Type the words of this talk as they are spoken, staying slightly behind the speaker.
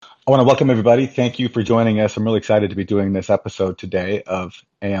I want to welcome everybody. Thank you for joining us. I'm really excited to be doing this episode today of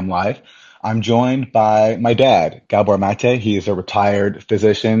AM Live. I'm joined by my dad, Gabor Maté. He is a retired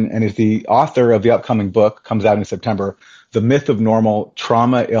physician and is the author of the upcoming book, comes out in September, The Myth of Normal: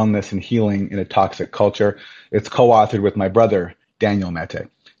 Trauma, Illness, and Healing in a Toxic Culture. It's co-authored with my brother, Daniel Maté.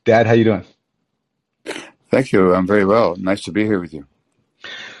 Dad, how you doing? Thank you. I'm very well. Nice to be here with you.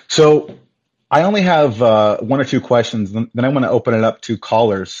 So I only have one or two questions. Then I want to open it up to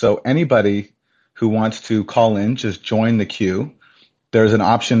callers. So anybody who wants to call in, just join the queue. There's an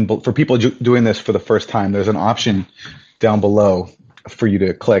option for people doing this for the first time. There's an option down below for you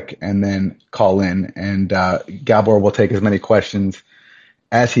to click and then call in. And Gabor will take as many questions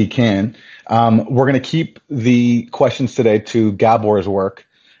as he can. We're going to keep the questions today to Gabor's work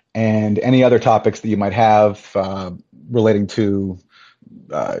and any other topics that you might have relating to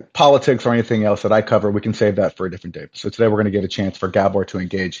politics or anything else that I cover. We can save that for a different day. So today we're going to give a chance for Gabor to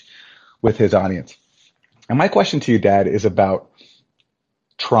engage with his audience. And my question to you, Dad, is about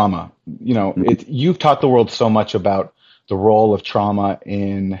trauma. You've taught the world so much about the role of trauma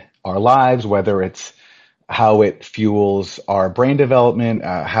in our lives, whether it's how it fuels our brain development,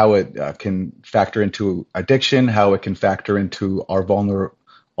 how it can factor into addiction, how it can factor into our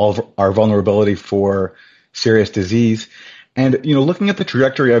vulnerability for serious disease. And, looking at the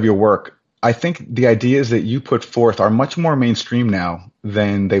trajectory of your work, I think the ideas that you put forth are much more mainstream now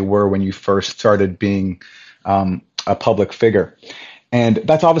than they were when you first started being a public figure. And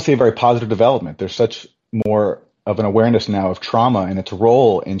that's obviously a very positive development. There's such more of an awareness now of trauma and its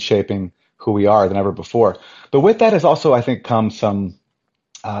role in shaping who we are than ever before. But with that has also, I think, come some,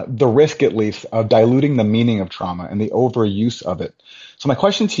 the risk at least, of diluting the meaning of trauma and the overuse of it. So my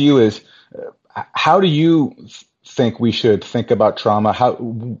question to you is, how do you think we should think about trauma?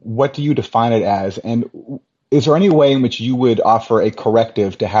 What do you define it as? And is there any way in which you would offer a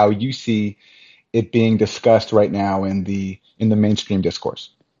corrective to how you see it being discussed right now in the mainstream discourse?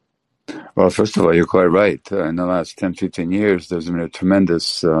 Well, first of all, you're quite right. In the last 10, 15 years, there's been a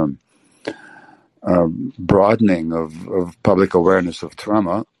tremendous broadening of public awareness of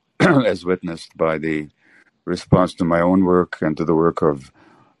trauma, as witnessed by the response to my own work and to the work of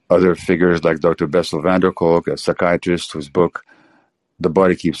other figures like Dr. Bessel van der Kolk, a psychiatrist whose book, The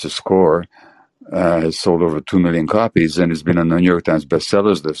Body Keeps the Score, has sold over 2 million copies and has been on the New York Times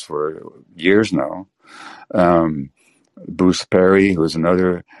bestsellers list for years now. Bruce Perry, who is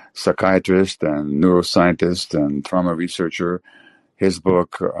another psychiatrist and neuroscientist and trauma researcher, his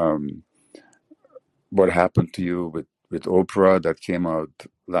book, What Happened to You with Oprah, that came out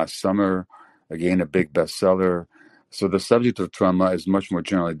last summer, again, a big bestseller. So the subject of trauma is much more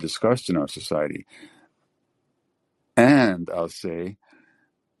generally discussed in our society. And I'll say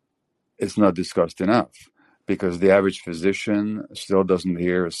it's not discussed enough because the average physician still doesn't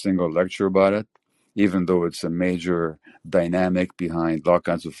hear a single lecture about it, even though it's a major dynamic behind all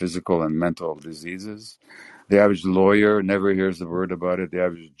kinds of physical and mental diseases. The average lawyer never hears a word about it. The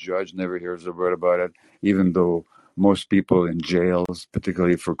average judge never hears a word about it, even though most people in jails,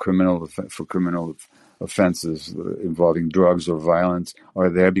 particularly for criminal offenses involving drugs or violence, are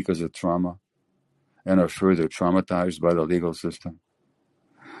there because of trauma and are further traumatized by the legal system.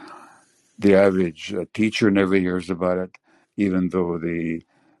 The average teacher never hears about it, even though the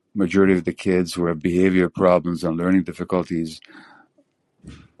majority of the kids who have behavior problems and learning difficulties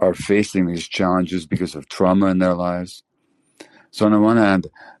are facing these challenges because of trauma in their lives. So on the one hand,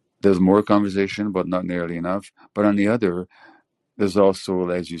 there's more conversation, but not nearly enough. But on the other, there's also,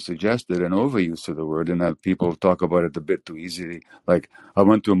 as you suggested, an overuse of the word, in that people talk about it a bit too easily. Like, I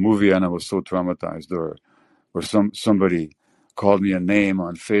went to a movie and I was so traumatized, or somebody called me a name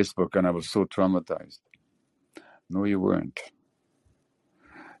on Facebook and I was so traumatized. No, you weren't.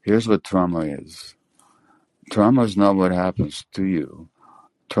 Here's what trauma is. Trauma is not what happens to you.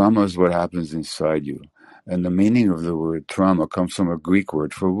 Trauma is what happens inside you. And the meaning of the word trauma comes from a Greek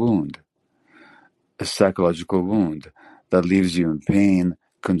word for wound, a psychological wound that leaves you in pain,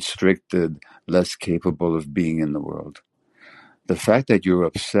 constricted, less capable of being in the world. The fact that you're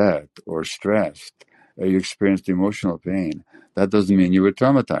upset or stressed or you experienced emotional pain, that doesn't mean you were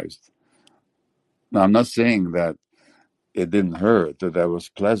traumatized. Now, I'm not saying that it didn't hurt or that was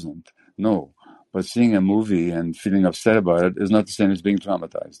pleasant. No. But seeing a movie and feeling upset about it is not the same as being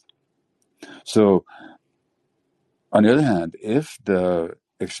traumatized. So, on the other hand, if the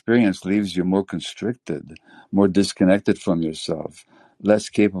experience leaves you more constricted, more disconnected from yourself, less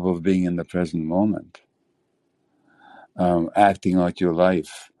capable of being in the present moment, acting out your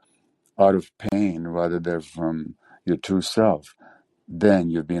life out of pain rather than from your true self, then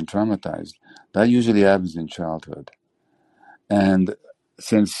you're being traumatized. That usually happens in childhood. And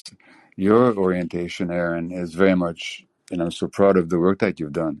since Your orientation, Aaron, is very much, and I'm so proud of the work that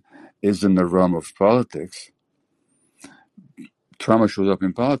you've done, is in the realm of politics. Trauma shows up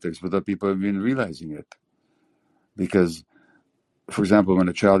in politics without people even realizing it. Because, for example, when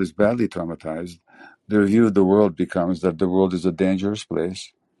a child is badly traumatized, their view of the world becomes that the world is a dangerous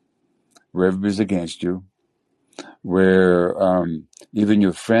place where everybody's against you, where even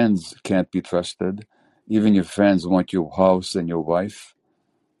your friends can't be trusted. Even your friends want your house and your wife,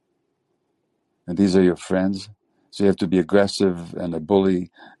 and these are your friends. So you have to be aggressive and a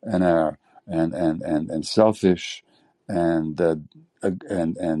bully and and selfish and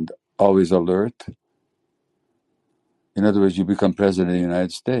always alert. In other words, you become president of the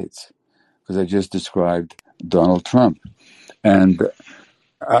United States, because I just described Donald Trump. And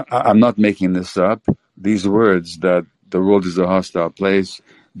I'm not making this up. These words that the world is a hostile place,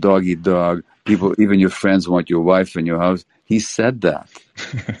 dog eat dog, people, even your friends want your wife and your house. He said that.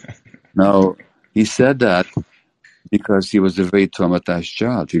 Now, he said that because he was a very traumatized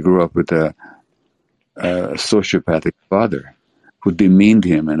child. He grew up with a sociopathic father who demeaned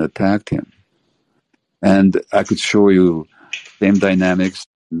him and attacked him. And I could show you same dynamics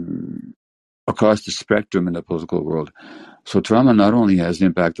across the spectrum in the political world. So trauma not only has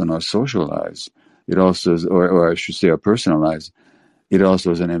impact on our social lives, it also is, or I should say our personal lives, it also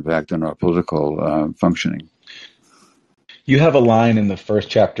has an impact on our political functioning. You have a line in the first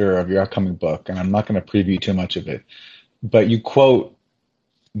chapter of your upcoming book, and I'm not going to preview too much of it, but you quote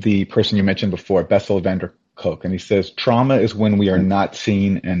the person you mentioned before, Bessel van der Kolk, and he says, "Trauma is when we are not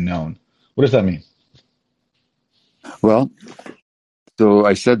seen and known." What does that mean? Well, so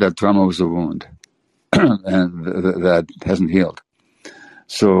I said that trauma was a wound and that hasn't healed.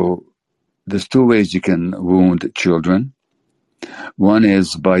 So there's two ways you can wound children. One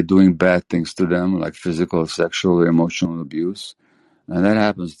is by doing bad things to them, like physical, sexual, or emotional abuse. And that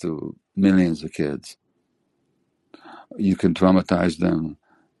happens to millions of kids. You can traumatize them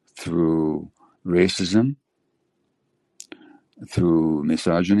through racism, through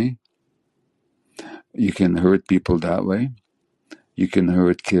misogyny. You can hurt people that way. You can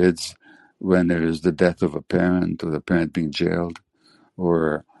hurt kids when there is the death of a parent, or the parent being jailed,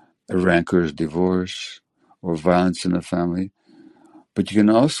 or a rancorous divorce, or violence in the family. But you can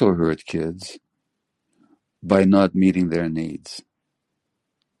also hurt kids by not meeting their needs.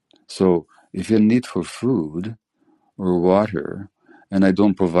 So if you need for food or water, and I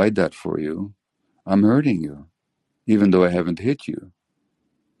don't provide that for you, I'm hurting you, even though I haven't hit you.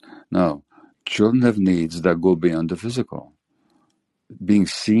 Now, children have needs that go beyond the physical. Being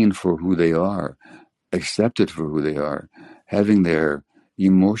seen for who they are, accepted for who they are, having their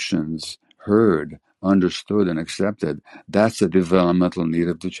emotions heard, understood, and accepted, that's a developmental need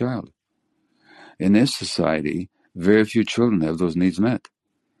of the child. In this society, very few children have those needs met.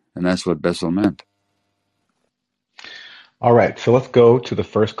 And that's what Bessel meant. All right, so let's go to the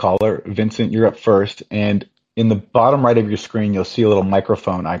first caller. Vincent, you're up first. And in the bottom right of your screen, you'll see a little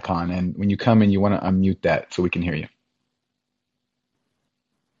microphone icon. And when you come in, you want to unmute that so we can hear you.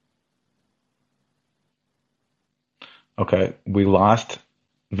 Okay, we lost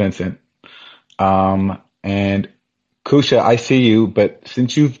Vincent. And Kusha, I see you, but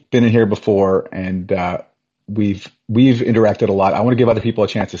since you've been in here before and we've interacted a lot, I want to give other people a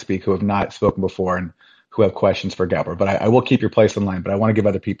chance to speak who have not spoken before and who have questions for Gabor. But I will keep your place in line, but I want to give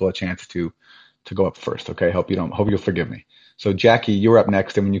other people a chance to go up first. Okay, hope you'll forgive me. So Jackie, you're up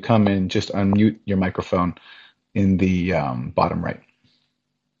next, and when you come in, just unmute your microphone in the bottom right.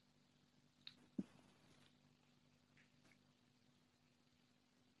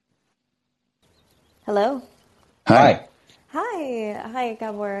 Hello. Hi. Hi,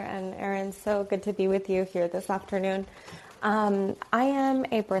 Gabor and Aaron. So good to be with you here this afternoon. I am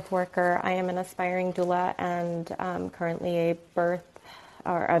a birth worker. I am an aspiring doula and currently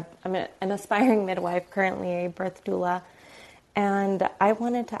I'm an aspiring midwife, currently a birth doula. And I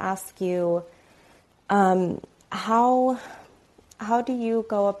wanted to ask you, how do you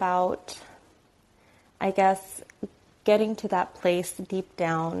go about, I guess, getting to that place deep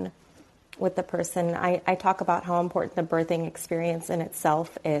down with the person? I talk about how important the birthing experience in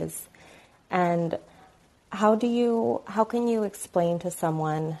itself is. And how can you explain to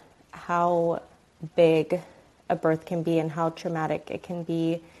someone how big a birth can be and how traumatic it can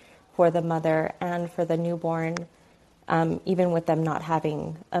be for the mother and for the newborn, even with them not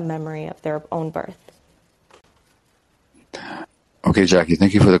having a memory of their own birth? Okay, Jackie,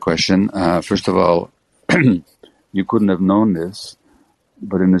 thank you for the question. First of all, you couldn't have known this,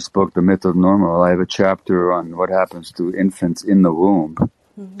 but in this book, The Myth of Normal, I have a chapter on what happens to infants in the womb,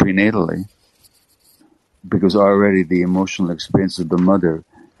 prenatally, because already the emotional experience of the mother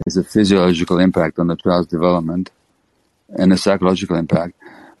has a physiological impact on the child's development and a psychological impact.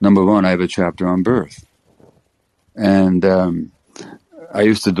 Number one, I have a chapter on birth. And I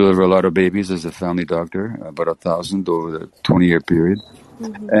used to deliver a lot of babies as a family doctor, about 1,000 over the 20-year period.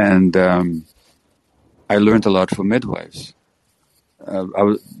 Mm-hmm. And I learned a lot from midwives. And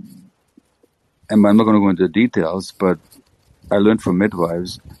I'm not going to go into details, but I learned from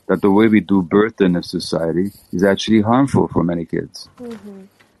midwives that the way we do birth in this society is actually harmful for many kids. Mm-hmm.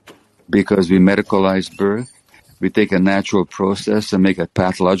 Because we medicalize birth. We take a natural process and make a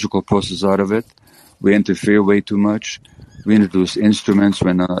pathological process out of it. We interfere way too much. We introduce instruments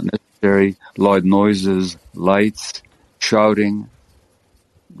when not necessary, loud noises, lights, shouting.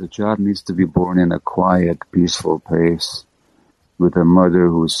 The child needs to be born in a quiet, peaceful place with a mother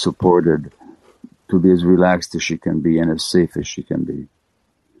who is supported to be as relaxed as she can be and as safe as she can be.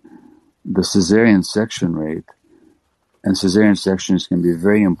 The cesarean section rate, and cesarean sections can be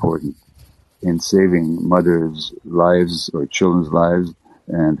very important in saving mothers' lives or children's lives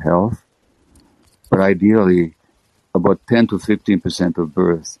and health. But ideally, about 10 to 15% of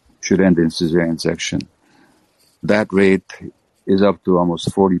births should end in cesarean section. That rate is up to almost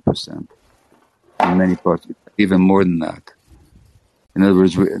 40% in many parts, even more than that. In other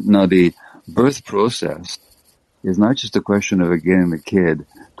words, now the birth process is not just a question of getting the kid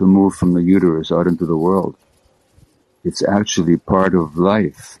to move from the uterus out into the world. It's actually part of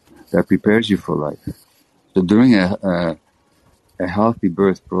life that prepares you for life. So during a healthy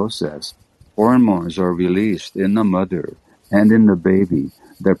birth process, hormones are released in the mother and in the baby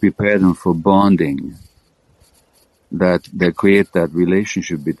that prepare them for bonding, that create that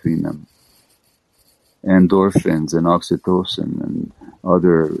relationship between them. Endorphins and oxytocin and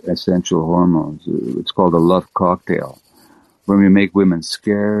other essential hormones. It's called a love cocktail. When we make women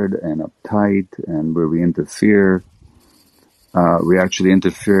scared and uptight and where we interfere, we're actually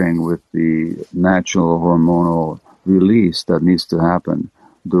interfering with the natural hormonal release that needs to happen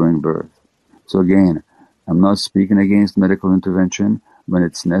during birth. So again, I'm not speaking against medical intervention when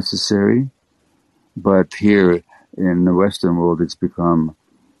it's necessary, but here in the Western world, it's become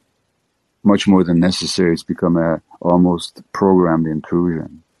much more than necessary. It's become a almost programmed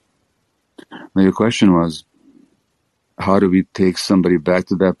intrusion. Now your question was, how do we take somebody back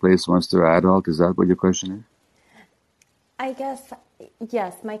to that place once they're adult? Is that what your question is? I guess,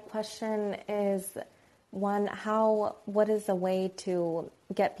 yes. My question is, one, what is a way to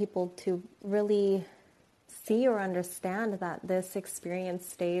get people to really see or understand that this experience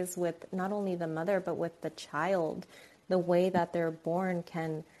stays with not only the mother, but with the child? The way that they're born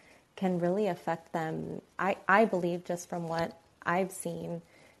can really affect them. I believe, just from what I've seen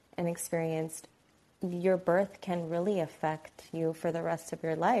and experienced, your birth can really affect you for the rest of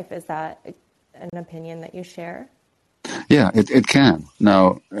your life. Is that an opinion that you share? Yeah, it can.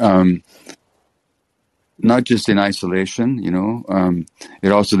 Now, not just in isolation,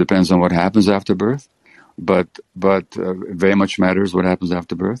 it also depends on what happens after birth, but very much matters what happens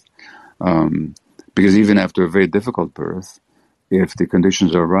after birth. Because even after a very difficult birth, if the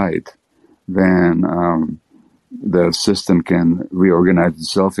conditions are right, then the system can reorganize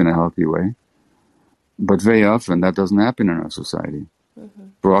itself in a healthy way. But very often that doesn't happen in our society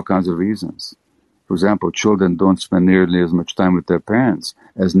for all kinds of reasons. For example, children don't spend nearly as much time with their parents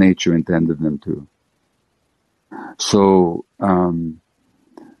as nature intended them to. So,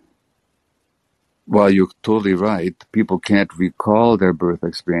 while you're totally right, people can't recall their birth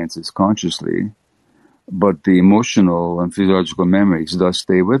experiences consciously, but the emotional and physiological memories does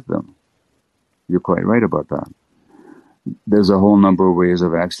stay with them. You're quite right about that. There's a whole number of ways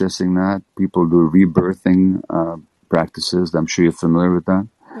of accessing that. People do rebirthing practices. I'm sure you're familiar with that.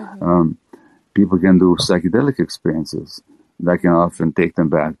 People can do psychedelic experiences that can often take them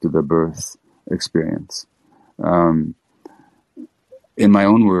back to the birth experience. In my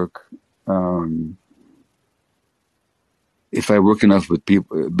own work, if I work enough with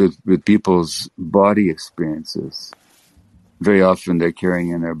people, with people's body experiences, very often they're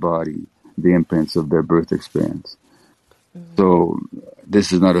carrying in their body the imprints of their birth experience. So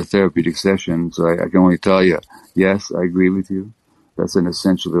this is not a therapeutic session, so I can only tell you, yes, I agree with you. That's an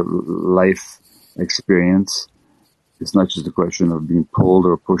essential life experience. It's not just a question of being pulled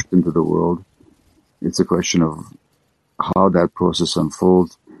or pushed into the world. It's a question of how that process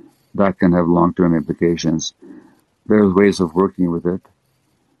unfolds. That can have long-term implications. There's ways of working with it,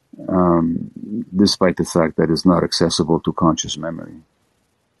 despite the fact that it's not accessible to conscious memory.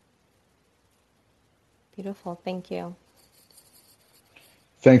 Beautiful. Thank you.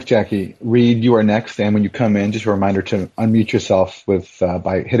 Thanks, Jackie. Reed, you are next. And when you come in, just a reminder to unmute yourself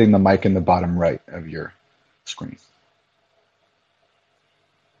by hitting the mic in the bottom right of your screen.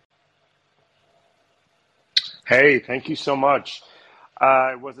 Hey, thank you so much.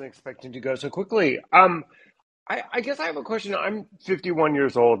 I wasn't expecting to go so quickly. I guess I have a question. I'm 51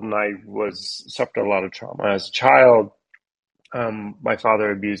 years old and I was suffered a lot of trauma as a child. My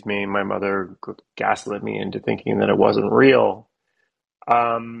father abused me. My mother gaslit me into thinking that it wasn't real.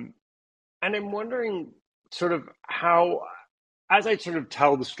 Um, and I'm wondering sort of how, as I sort of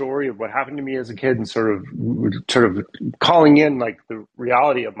tell the story of what happened to me as a kid and sort of calling in like the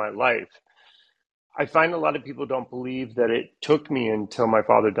reality of my life, I find a lot of people don't believe that it took me until my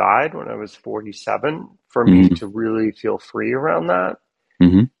father died when I was 47 for me Hmm. to really feel free around that.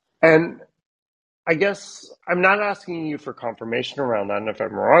 Hmm. And I guess I'm not asking you for confirmation around that. And if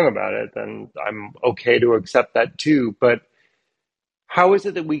I'm wrong about it, then I'm okay to accept that too. But how is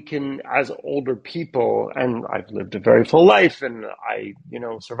it that we can, as older people, and I've lived a very full life and I,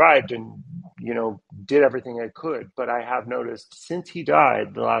 survived and, did everything I could, but I have noticed since he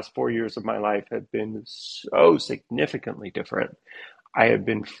died, the last 4 years of my life have been so significantly different. I have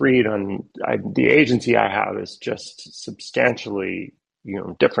been freed the agency I have is just substantially,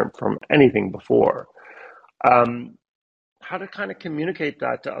 different from anything before. Um, how to kind of communicate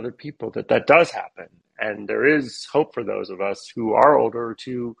that to other people that that does happen. And there is hope for those of us who are older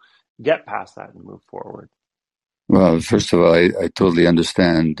to get past that and move forward. Well, first of all, I totally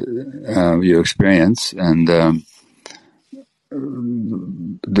understand your experience, and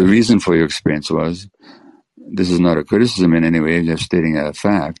the reason for your experience was, this is not a criticism in any way, just stating a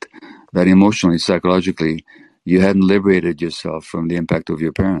fact, that emotionally, psychologically, you hadn't liberated yourself from the impact of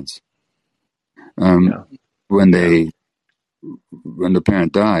your parents. Um, Yeah. when Yeah. when the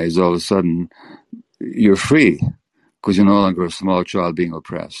parent dies, all of a sudden you're free because you're no longer a small child being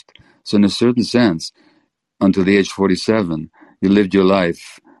oppressed. So, in a certain sense, until the age 47, you lived your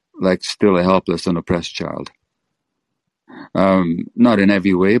life like still a helpless and oppressed child. Not in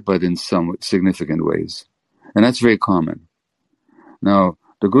every way, but in some significant ways. And that's very common. Now,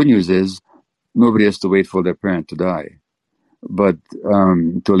 the good news is nobody has to wait for their parent to die, but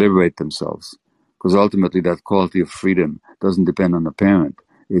to liberate themselves. Because ultimately, that quality of freedom doesn't depend on the parent,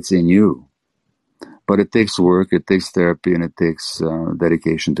 it's in you. But it takes work, it takes therapy, and it takes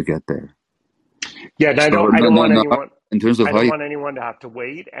dedication to get there. Yeah. And So, I don't want no, anyone, in terms of I how don't you, want anyone to have to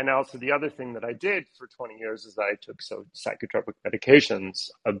wait. And also the other thing that I did for 20 years is that I took psychotropic medications,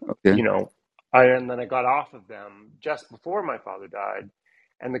 okay, you know, and then I got off of them just before my father died.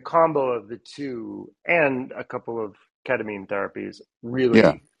 And the combo of the two and a couple of ketamine therapies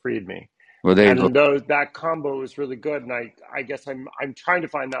yeah, really freed me. well, there you go. And that combo is really good. And I guess I'm trying to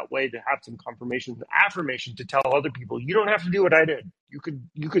find that way to have some confirmation, affirmation to tell other people, you don't have to do what I did. You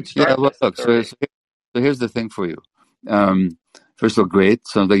could Yeah, start well, this at look, 30. so here's the thing for you. First of all, great.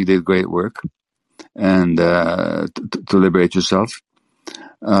 Sounds like you did great work and to liberate yourself.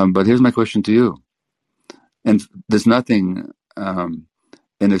 But here's my question to you. And there's nothing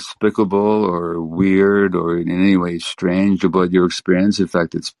inexplicable or weird or in any way strange about your experience. In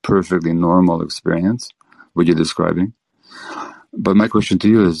fact, it's perfectly normal experience, what you're describing. But my question to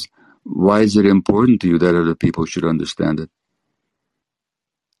you is, why is it important to you that other people should understand it?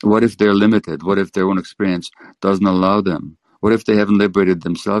 What if they're limited? What if their own experience doesn't allow them? What if they haven't liberated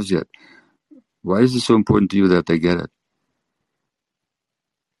themselves yet? Why is it so important to you that they get it?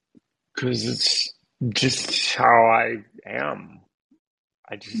 Because it's just how I am.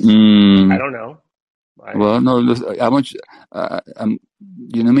 I Mm, don't know. I well, no, listen, I want you,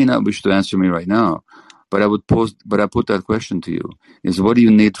 you may not wish to answer me right now, but I put that question to you is what do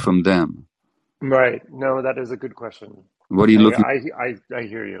you need from them? Right. No, that is a good question. What are you I looking, I I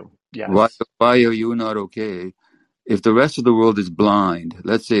hear you. why, Yes. why are you not okay? If the rest of the world is blind,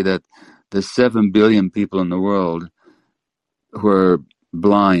 let's say that there's 7 billion people in the world who are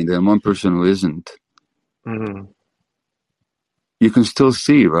blind and one person who isn't, Hmm. you can still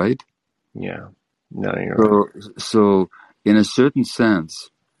see, right? Yeah. No, you're right. So, so in a certain sense,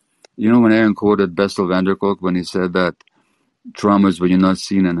 you know, when Aaron quoted Bessel van der Kolk when he said that trauma is when you're not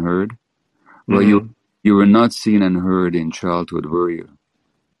seen and heard. Well, Hmm. you were not seen and heard in childhood, were you?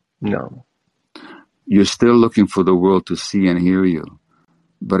 No. You're still looking for the world to see and hear you.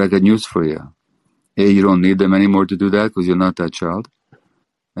 But I got news for you. A, you don't need them anymore to do that because you're not that child.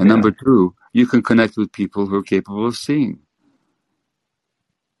 And Yeah. number two, you can connect with people who are capable of seeing.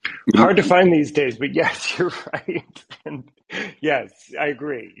 You know, Hard to find these days, but yes, you're right. And yes, I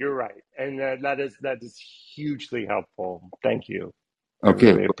agree. You're right. And that is hugely helpful. Thank you. I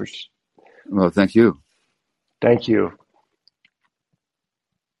okay. really appreciate. Well, thank you. Thank you.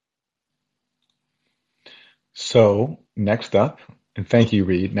 So next up, and thank you,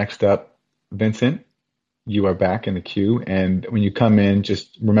 Reed. Next up, Vincent, you are back in the queue. And when you come in,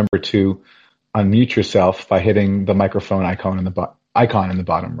 just remember to unmute yourself by hitting the microphone icon in the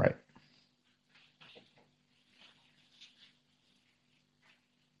bottom right.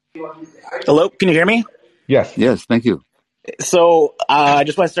 Hello, can you hear me? Yes. Yes, thank you. So I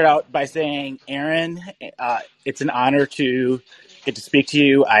just want to start out by saying, Aaron, it's an honor to get to speak to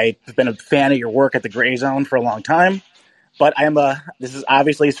you. I've been a fan of your work at the Gray Zone for a long time, but this is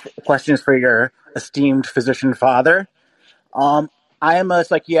obviously questions for your esteemed physician father. I am a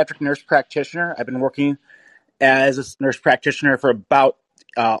psychiatric nurse practitioner. I've been working as a nurse practitioner for about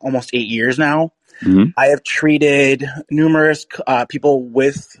almost 8 years now. Mm-hmm. I have treated numerous people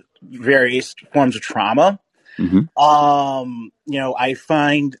with various forms of trauma. Mm-hmm. I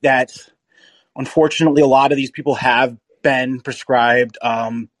find that unfortunately a lot of these people have been prescribed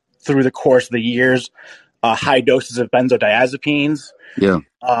through the course of the years high doses of benzodiazepines. Yeah.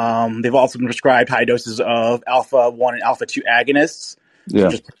 They've also been prescribed high doses of alpha 1 and alpha 2 agonists, Yeah.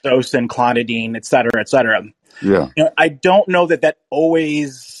 such as pitocin, clonidine, et cetera, et cetera. Yeah. I don't know that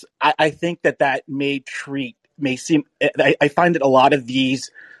always. I think that may seem. I find that a lot of these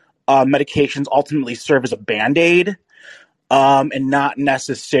medications ultimately serve as a Band-Aid, and not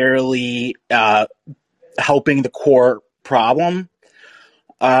necessarily helping the core problem.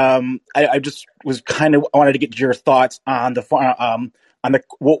 I just wanted to get your thoughts on the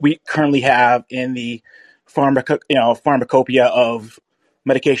what we currently have in the pharmacopoeia of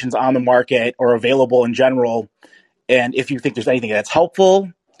medications on the market or available in general, and if you think there's anything that's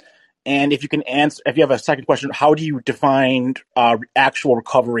helpful. And if you can answer, if you have a second question, how do you define actual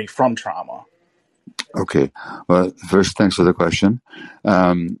recovery from trauma? Okay. Well, first, thanks for the question.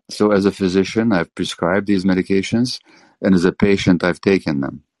 So as a physician, I've prescribed these medications, and as a patient, I've taken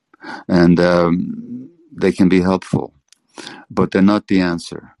them. And they can be helpful, but they're not the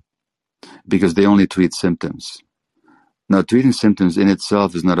answer because they only treat symptoms. Now, treating symptoms in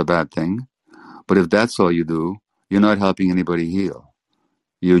itself is not a bad thing, but if that's all you do, you're not helping anybody heal.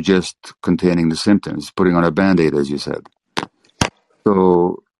 You're just containing the symptoms, putting on a Band-Aid, as you said.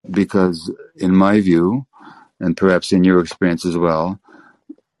 So, because in my view, and perhaps in your experience as well,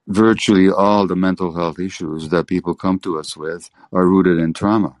 virtually all the mental health issues that people come to us with are rooted in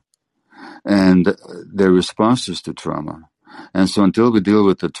trauma and their responses to trauma. And so until we deal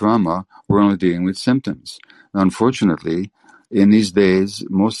with the trauma, we're only dealing with symptoms. Now, unfortunately, in these days,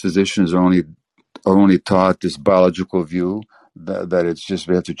 most physicians are only taught this biological view that it's just,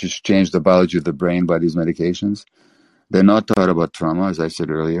 we have to just change the biology of the brain by these medications. They're not taught about trauma, as I said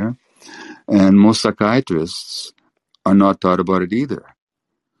earlier. And most psychiatrists are not taught about it either.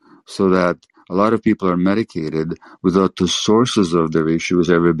 So that a lot of people are medicated without the sources of their issues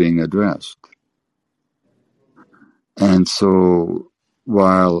ever being addressed. And so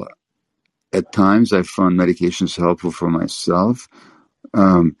while at times I found medications helpful for myself,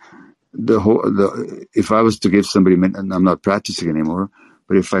 if I was to give somebody, and I'm not practicing anymore,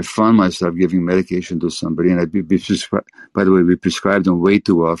 but if I found myself giving medication to somebody and I'd be prescribed, by the way, we prescribe them way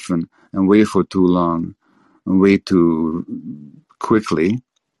too often and way for too long and way too quickly.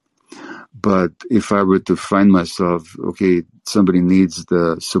 But if I were to find myself, okay, somebody needs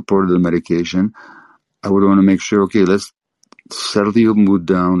the support of the medication, I would want to make sure, okay, let's settle your mood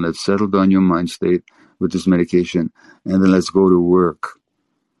down, let's settle down your mind state with this medication, and then let's go to work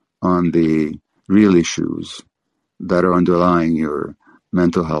on the real issues that are underlying your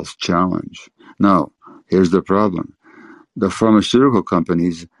mental health challenge. Now, here's the problem. The pharmaceutical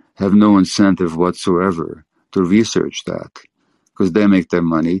companies have no incentive whatsoever to research that because they make their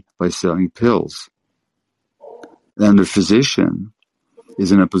money by selling pills. And the physician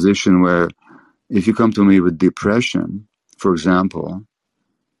is in a position where if you come to me with depression, for example,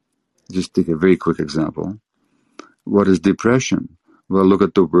 just take a very quick example. What is depression? Well, look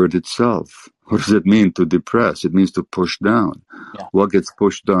at the word itself. What does it mean to depress? It means to push down. Yeah. What gets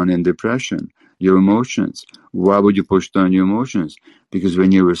pushed down in depression? Your emotions. Why would you push down your emotions? Because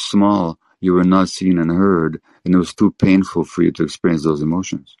when you were small, you were not seen and heard, and it was too painful for you to experience those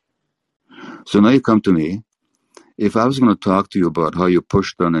emotions. So now you come to me. If I was going to talk to you about how you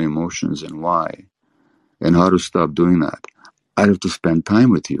push down your emotions and why, and how to stop doing that, I'd have to spend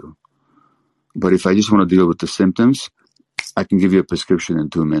time with you. But if I just want to deal with the symptoms, I can give you a prescription in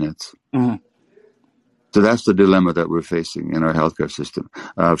 2 minutes. Mm-hmm. So that's the dilemma that we're facing in our healthcare system.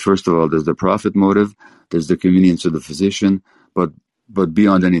 First of all, there's the profit motive, there's the convenience of the physician, but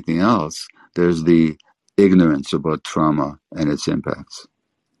beyond anything else, there's the ignorance about trauma and its impacts.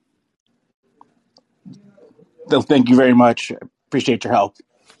 So thank you very much. Appreciate your help.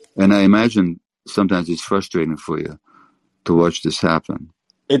 And I imagine sometimes it's frustrating for you to watch this happen.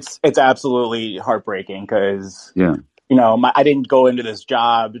 It's absolutely heartbreaking because Yeah. I didn't go into this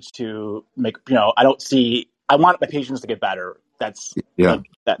job to make, I want my patients to get better. That's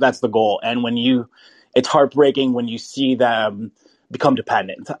that's the goal. And it's heartbreaking when you see them become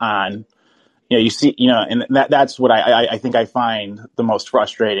dependent on, and that's what I think I find the most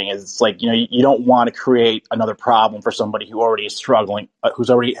frustrating is it's like, you don't want to create another problem for somebody who already is struggling, who's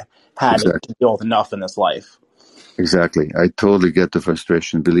already had to deal with enough in this life. Exactly. I totally get the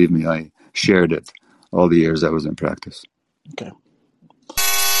frustration. Believe me, I shared it all the years I was in practice. Okay.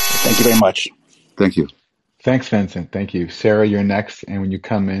 Thank you very much. Thank you. Thanks, Vincent. Thank you. Sarah, you're next. And when you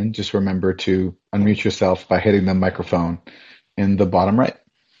come in, just remember to unmute yourself by hitting the microphone in the bottom right.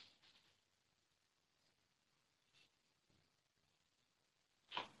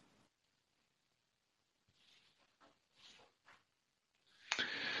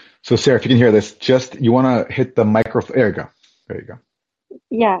 So, Sarah, if you can hear this, you want to hit the microphone. There you go. There you go.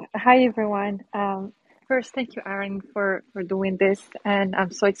 Yeah. Hi, everyone. First, thank you, Aaron, for doing this. And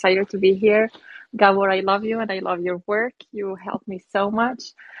I'm so excited to be here. Gabor, I love you and I love your work. You helped me so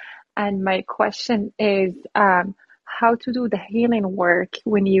much. And my question is how to do the healing work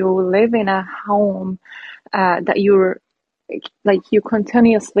when you live in a home that you're like you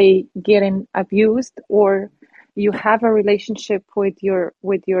continuously getting abused, or you have a relationship with your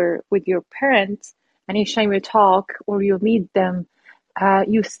parents, and each time you talk or you meet them,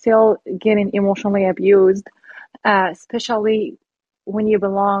 you still getting emotionally abused, especially when you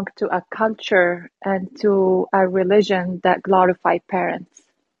belong to a culture and to a religion that glorify parents.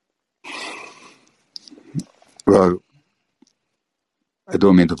 Well, I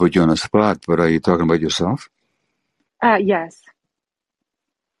don't mean to put you on the spot, but are you talking about yourself? Yes.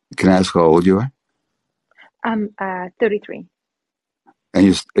 Can I ask how old you are? I'm 33. And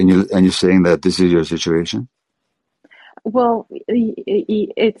you're saying that this is your situation? Well,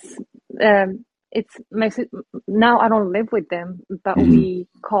 it's my now I don't live with them, but we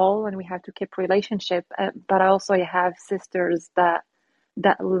call and we have to keep relationship. But I also have sisters that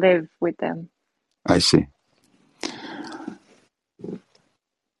live with them. I see.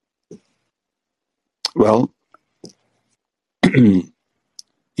 Well,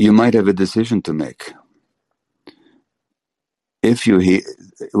 you might have a decision to make. If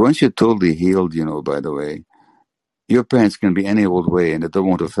once you're totally healed, by the way, your parents can be any old way and it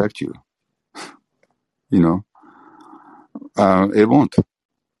won't affect you. It won't,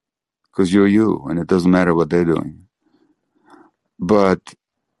 because you're you and it doesn't matter what they're doing. But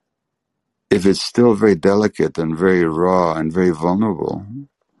if it's still very delicate and very raw and very vulnerable,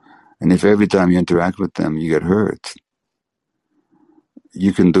 and if every time you interact with them you get hurt,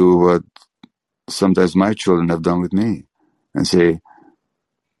 you can do what sometimes my children have done with me and say,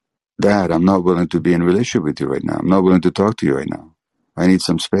 Dad, I'm not willing to be in a relationship with you right now. I'm not willing to talk to you right now. I need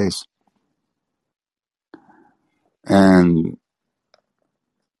some space. And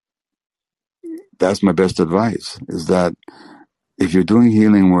that's my best advice, is that if you're doing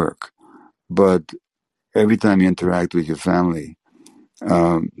healing work, but every time you interact with your family,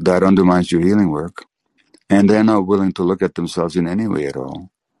 that undermines your healing work, and they're not willing to look at themselves in any way at all,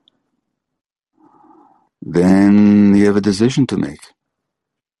 then you have a decision to make.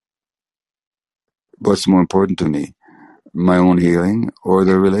 What's more important to me, my own healing or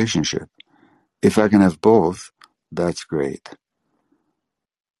the relationship? If I can have both, that's great.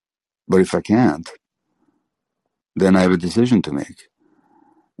 But if I can't, then I have a decision to make.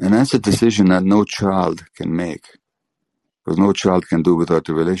 And that's a decision that no child can make, because no child can do without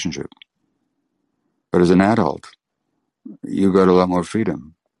the relationship. But as an adult, you got a lot more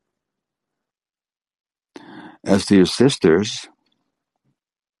freedom. As to your sisters,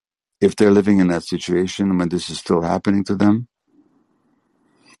 if they're living in that situation when this is still happening to them,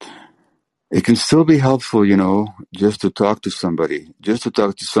 it can still be helpful, just to talk to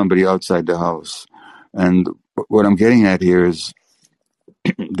somebody outside the house. And what I'm getting at here is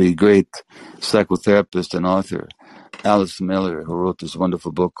the great psychotherapist and author, Alice Miller, who wrote this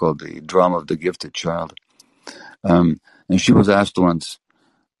wonderful book called The Drama of the Gifted Child. And she was asked once,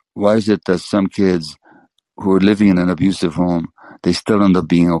 why is it that some kids who are living in an abusive home, they still end up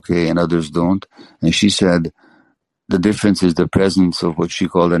being okay and others don't? And she said, the difference is the presence of what she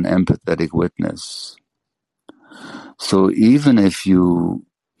called an empathetic witness. So even if you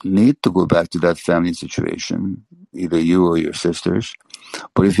need to go back to that family situation, either you or your sisters,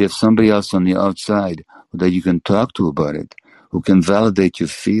 but if you have somebody else on the outside that you can talk to about it, who can validate your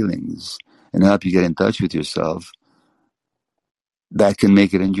feelings and help you get in touch with yourself, that can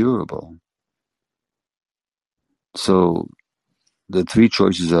make it endurable. So the three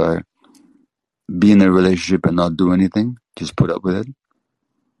choices are: be in a relationship and not do anything, just put up with it.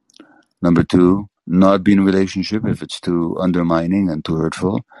 Number two, not be in a relationship if it's too undermining and too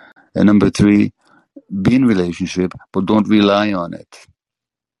hurtful. And number 3, be in a relationship, but don't rely on it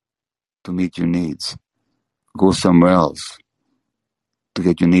to meet your needs. Go somewhere else to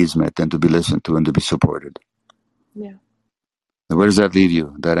get your needs met and to be listened to and to be supported. Yeah. Where does that leave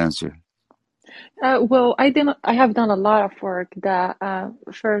you, that answer? Well, I have done a lot of work that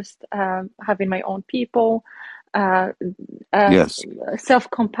first having my own people, uh, Yes.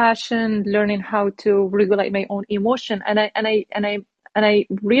 self-compassion, learning how to regulate my own emotion, and I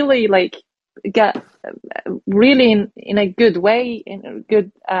really like get really in a good way, in a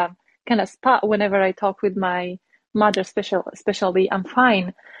good kind of spot whenever I talk with my mother, especially I'm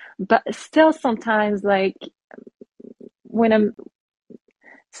fine, but still sometimes like when I'm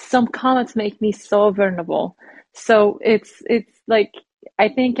some comments make me so vulnerable. So it's like I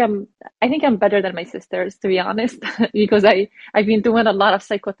think I'm better than my sisters, to be honest, because I've been doing a lot of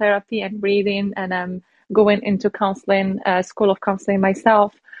psychotherapy and reading, and I'm going into counseling, school of counseling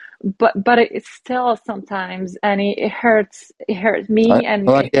myself. But it's still sometimes, and it hurts. It hurts me, and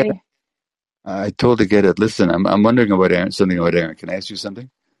I get it. I totally get it. Listen, I'm wondering about Aaron, something about Aaron. Can I ask you something?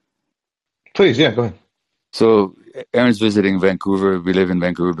 Please, yeah, go ahead. So Aaron's visiting Vancouver. We live in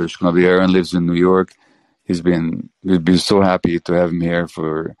Vancouver, British Columbia. Aaron lives in New York. We've been so happy to have him here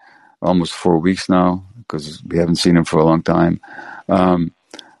for almost 4 weeks now because we haven't seen him for a long time.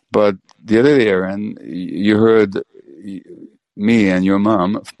 But the other day, Aaron, you heard me and your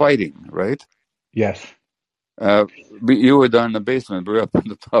mom fighting, right? Yes. You were down in the basement. We were up on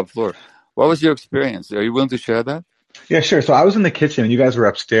the top floor. What was your experience? Are you willing to share that? Yeah, sure. So I was in the kitchen and you guys were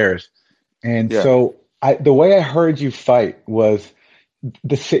upstairs. And Yeah. so the way I heard you fight was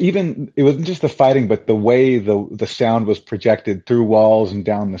even it wasn't just the fighting, but the way the sound was projected through walls and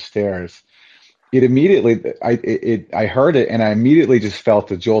down the stairs. It immediately, I heard it and I immediately just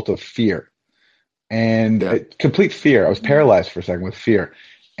felt a jolt of fear and Yeah. complete fear. I was paralyzed for a second with fear.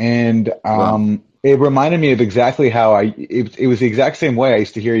 And Wow. it reminded me of exactly how it was the exact same way I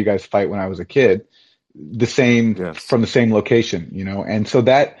used to hear you guys fight when I was a kid, the same Yes. from the same location, you know. And so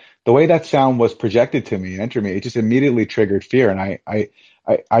the way that sound was projected to me and entered me, it just immediately triggered fear. And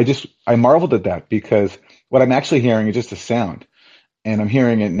I marveled at that because what I'm actually hearing is just a sound, and I'm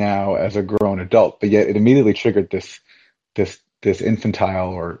hearing it now as a grown adult, but yet it immediately triggered this infantile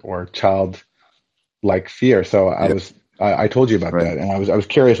or child like fear. So Yeah. I told you about Right. that, and I was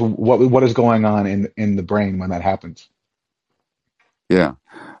curious what is going on in the brain when that happens. Yeah.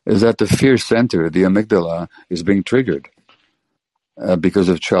 Is that the fear center, the amygdala, is being triggered because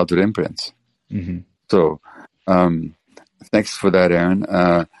of childhood imprints. Hmm. So, thanks for that, Aaron.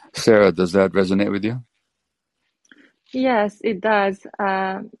 Sarah, does that resonate with you? Yes, it does.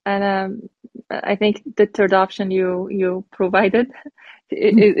 And I think the third option you provided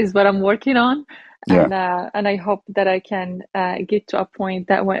is what I'm working on, Yeah. and I hope that I can get to a point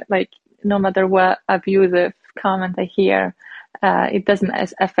that when, like, no matter what abusive comment I hear, it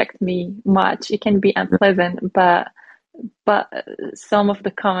doesn't affect me much. It can be unpleasant, but some of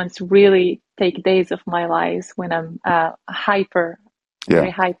the comments really take days of my lives when I'm hyper, Yeah.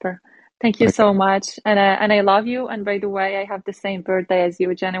 very hyper. Thank you Okay. so much, and I love you. And by the way, I have the same birthday as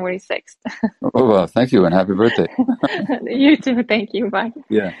you, January 6th. Oh, well, thank you and happy birthday. You too. Thank you. Bye.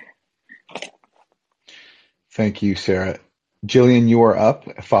 Yeah. Thank you, Sarah. Jillian, you are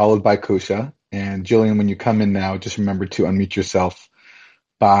up, followed by Kusha. And Jillian, when you come in now, just remember to unmute yourself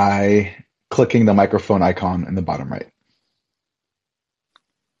by clicking the microphone icon in the bottom right.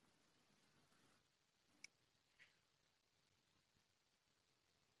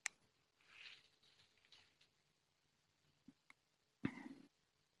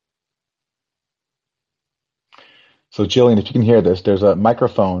 So, Jillian, if you can hear this, there's a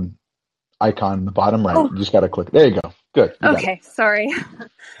microphone icon in the bottom right. Oh, You just got to click. There you go. Good. You got it. okay. Sorry.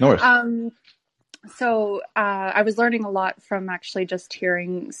 No worries. I was learning a lot from actually just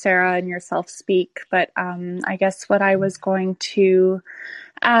hearing Sarah and yourself speak, but I guess what I was going to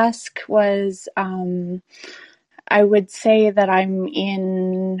ask was I would say that I'm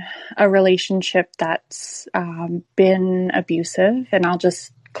in a relationship that's been abusive, and I'll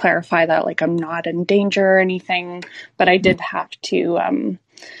just clarify that, like, I'm not in danger or anything, but I did have to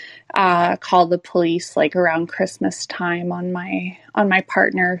call the police like around Christmas time on my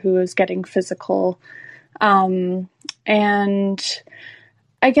partner who was getting physical. And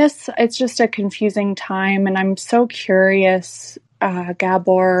I guess it's just a confusing time, and I'm so curious,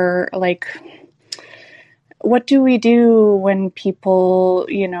 Gabor, like, what do we do when people,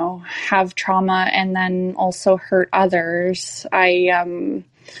 have trauma and then also hurt others?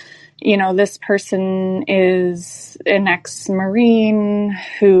 this person is an ex-Marine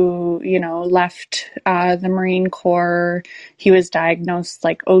who, left the Marine Corps. He was diagnosed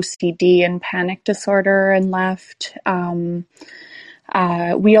like OCD and panic disorder and left.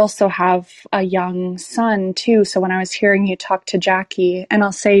 We also have a young son too. So when I was hearing you talk to Jackie, and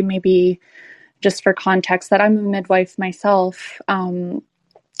I'll say maybe just for context that I'm a midwife myself, and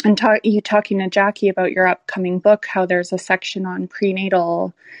you talking to Jackie about your upcoming book, how there's a section on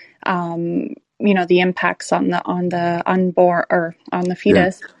prenatal, the impacts on the unborn or on the Yeah.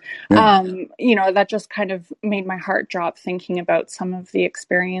 fetus. That just kind of made my heart drop thinking about some of the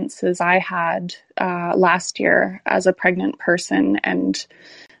experiences I had last year as a pregnant person, and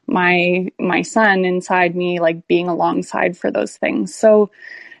my son inside me, like being alongside for those things. So,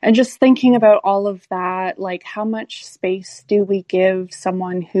 and just thinking about all of that, like how much space do we give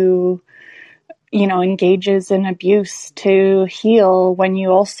someone who, engages in abuse to heal when you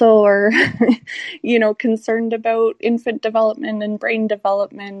also are, concerned about infant development and brain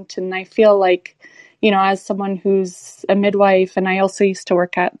development. And I feel like, as someone who's a midwife, and I also used to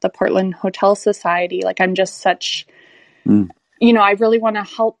work at the Portland Hotel Society, like I'm just such, I really want to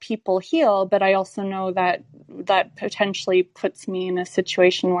help people heal, but I also know that potentially puts me in a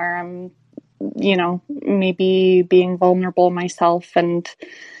situation where I'm, maybe being vulnerable myself. And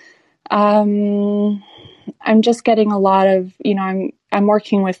I'm just getting a lot of, I'm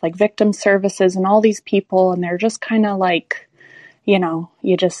working with like victim services and all these people, and they're just kind of like,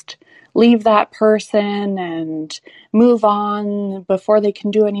 you just leave that person and move on before they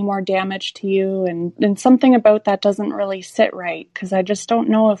can do any more damage to you. And something about that doesn't really sit right, because I just don't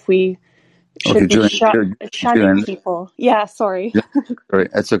know if we should be shunning people. Yeah, sorry. Yeah, sorry,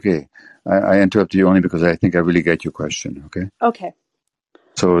 that's okay. I interrupt you only because I think I really get your question, okay? Okay.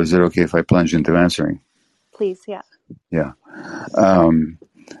 So is it okay if I plunge into answering? Please, yeah. Yeah. I'm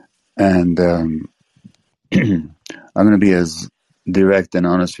going to be as direct and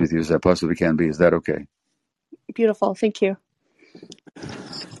honest with you as I possibly can be. Is that okay? Beautiful. Thank you.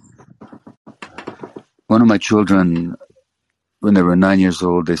 One of my children, when they were 9 years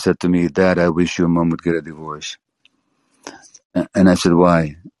old, they said to me, "Dad, I wish your mom would get a divorce." And I said,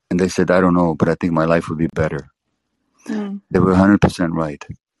 "Why?" And they said, "I don't know, but I think my life would be better." They were 100% right.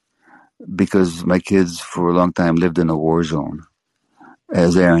 Because my kids for a long time lived in a war zone,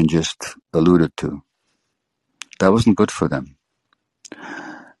 as Aaron just alluded to. That wasn't good for them.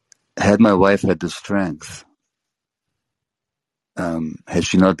 Had my wife had the strength, had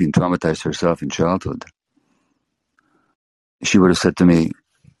she not been traumatized herself in childhood, she would have said to me,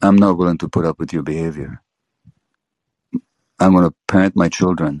 "I'm not willing to put up with your behavior. I'm going to parent my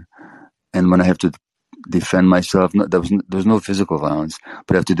children, and when I have to defend myself, there's no physical violence,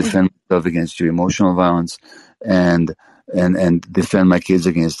 but I have to defend myself against your emotional violence and defend my kids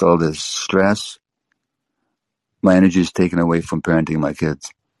against all this stress. My energy is taken away from parenting my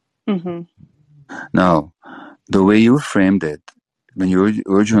kids." Now, the way you framed it, when you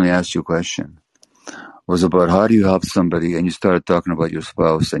originally asked your question, was about how do you help somebody, and you started talking about your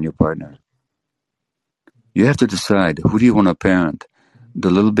spouse and your partner. You have to decide, who do you want to parent,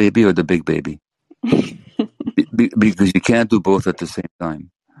 the little baby or the big baby? Because you can't do both at the same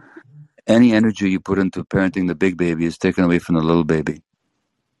time. Any energy you put into parenting the big baby is taken away from the little baby.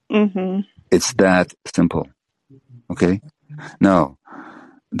 It's that simple. Okay? Now,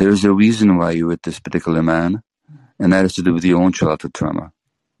 there's a reason why you're with this particular man, and that has to do with your own childhood trauma.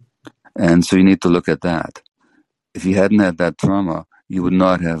 And so you need to look at that. If you hadn't had that trauma, you would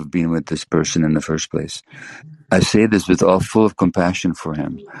not have been with this person in the first place. I say this with all full of compassion for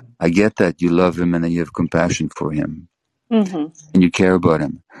him. I get that you love him and that you have compassion for him. And you care about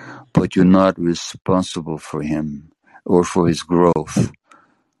him. But you're not responsible for him or for his growth.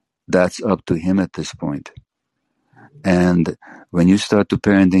 That's up to him at this point. And when you start to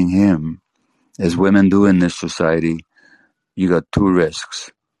parenting him, as women do in this society, you got two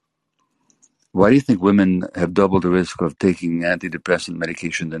risks. Why do you think women have double the risk of taking antidepressant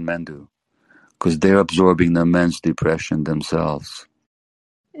medication than men do? Because they're absorbing the men's depression themselves.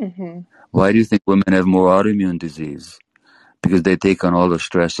 Why do you think women have more autoimmune disease? Because they take on all the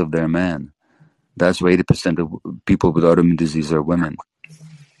stress of their man. That's why 80% of people with autoimmune disease are women.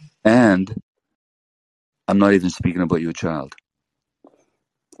 And I'm not even speaking about your child.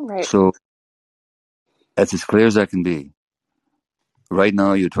 Right. So that's as clear as I can be. Right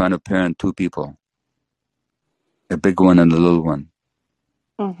now, you're trying to parent two people, a big one and a little one.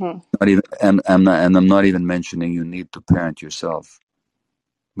 Not even, and I'm not even mentioning you need to parent yourself,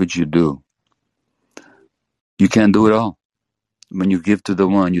 which you do. You can't do it all. When you give to the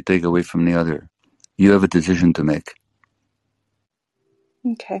one, you take away from the other. You have a decision to make.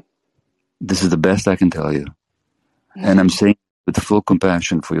 Okay. This is the best I can tell you. And I'm saying with full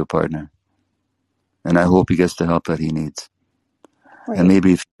compassion for your partner. And I hope he gets the help that he needs. Right. And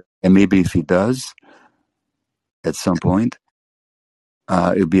maybe if he does, at some point,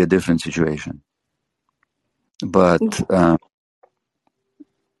 it'll be a different situation. But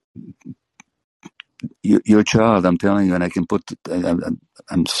your child, I'm telling you, and I can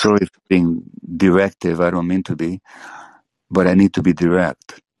I'm sorry for being directive. I don't mean to be, but I need to be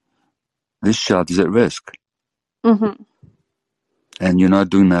direct. This child is at risk. Mm-hmm. And you're not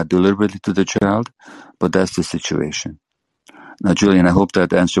doing that deliberately to the child, but that's the situation. Now, Julian, I hope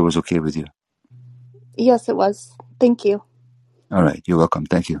that answer was okay with you. Yes, it was. Thank you. All right. You're welcome.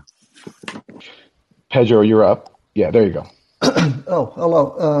 Thank you. Pedro, you're up. Yeah, there you go. Oh,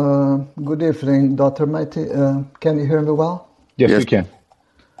 hello. Good evening, Dr. Maté. Can you hear me well? Yes, Yes. we can.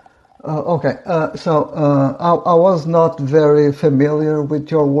 Okay. I was not very familiar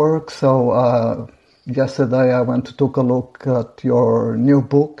with your work, so yesterday I went to take a look at your new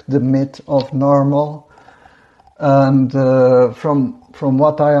book, The Myth of Normal, and from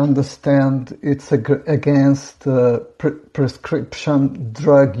what I understand, it's against prescription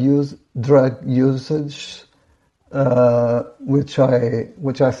drug usage. Which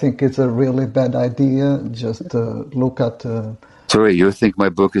I think is a really bad idea. Just look at. Sorry, you think my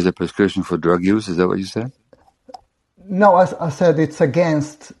book is a prescription for drug use? Is that what you said? No, I said it's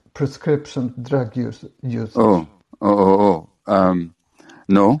against prescription drug usage.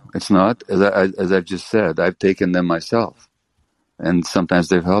 No, it's not. As I've just said, I've taken them myself, and sometimes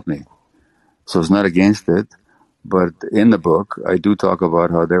they've helped me. So it's not against it. But in the book, I do talk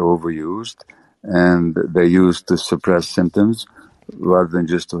about how they're overused, and they're used to suppress symptoms rather than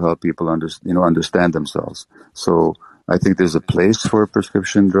just to help people understand themselves. So I think there's a place for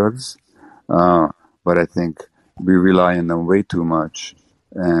prescription drugs, but I think we rely on them way too much,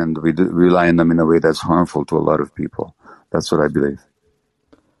 and we rely on them in a way that's harmful to a lot of people. That's what I believe.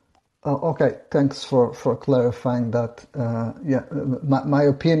 Okay, thanks for clarifying that. My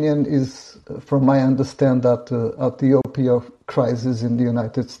opinion is, from my understand, that at the opioid crisis in the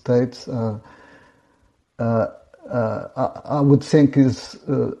United States, I would think is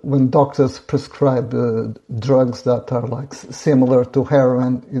when doctors prescribe drugs that are like similar to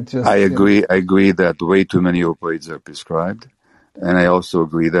heroin. It just I agree that way too many opioids are prescribed, and I also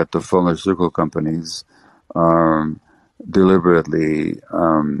agree that the pharmaceutical companies deliberately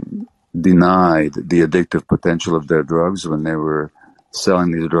denied the addictive potential of their drugs when they were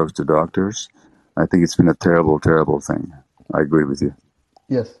selling these drugs to doctors. I think it's been a terrible, terrible thing. I agree with you.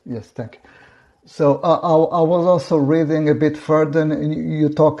 Yes, thank you. So I was also reading a bit further, and you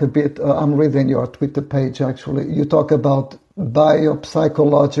talk a bit. I'm reading your Twitter page actually. You talk about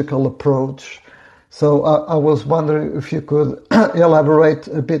biopsychological approach. So I was wondering if you could elaborate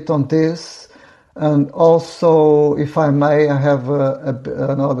a bit on this, and also, if I may, I have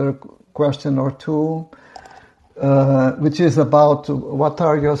another question or two, which is about what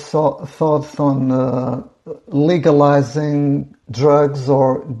are your thoughts on legalizing drugs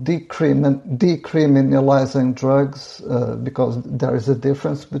or decriminalizing drugs, because there is a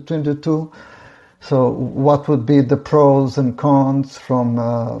difference between the two. So what would be the pros and cons from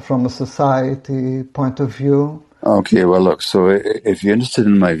a society point of view? Okay, well, look, so if you're interested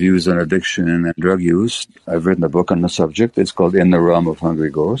in my views on addiction and drug use, I've written a book on the subject. It's called In the Realm of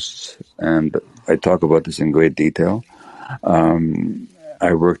Hungry Ghosts, and I talk about this in great detail.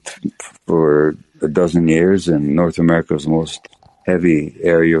 I worked for a dozen years in North America's most heavy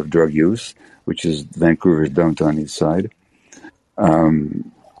area of drug use, which is Vancouver's downtown east side.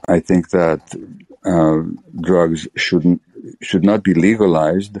 I think that drugs should not be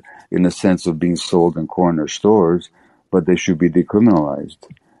legalized in the sense of being sold in corner stores, but they should be decriminalized,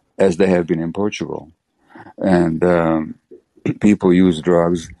 as they have been in Portugal. And people use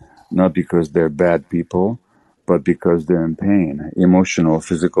drugs not because they're bad people, but because they're in pain, emotional,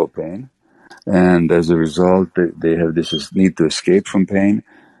 physical pain. And as a result, they have this need to escape from pain.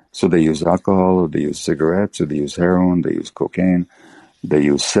 So they use alcohol, or they use cigarettes, or they use heroin, they use cocaine, they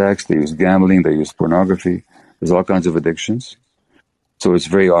use sex, they use gambling, they use pornography. There's all kinds of addictions. So it's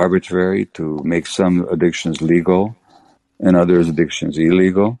very arbitrary to make some addictions legal and others addictions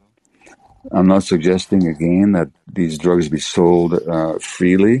illegal. I'm not suggesting again that these drugs be sold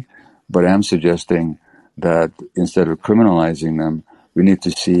freely, but I'm suggesting that instead of criminalizing them, we need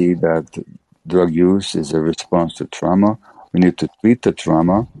to see that drug use is a response to trauma. We need to treat the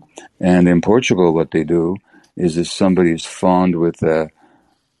trauma. And in Portugal, what they do is if somebody is found with a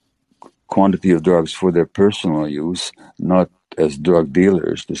quantity of drugs for their personal use, not as drug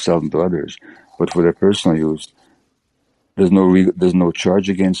dealers to sell them to others, but for their personal use, there's no charge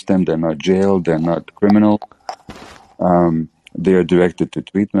against them. They're not jailed. They're not criminal. They are directed to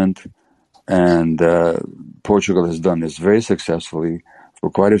treatment. And Portugal has done this very successfully for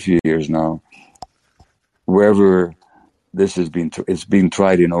quite a few years now. Wherever this has been, it's being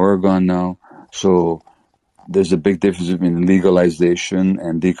tried in Oregon now. So there's a big difference between legalization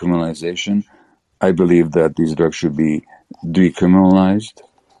and decriminalization. I believe that these drugs should be decriminalized,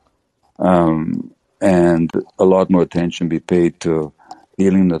 and a lot more attention be paid to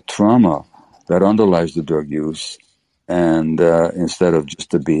healing the trauma that underlies the drug use, and instead of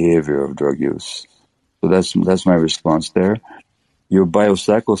just the behavior of drug use. So that's my response there. Your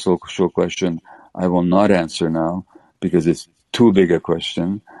biopsychosocial question, I will not answer now because it's too big a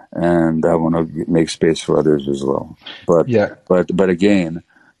question, and I want to make space for others as well. But Yeah. but again,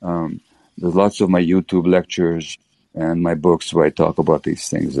 there's lots of my YouTube lectures and my books where I talk about these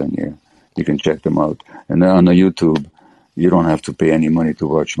things, and you can check them out. And then on the YouTube, you don't have to pay any money to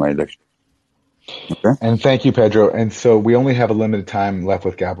watch my lecture. Okay. And thank you, Pedro. And so we only have a limited time left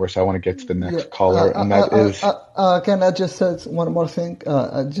with Gabor, so I want to get to the next caller, and that is. Can I just say one more thing?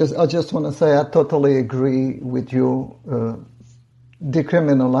 I just want to say I totally agree with you.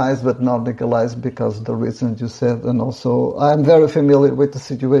 Decriminalize but not legalize because of the reasons you said, and also I'm very familiar with the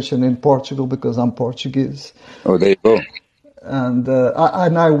situation in Portugal because I'm Portuguese. Oh, there you go. And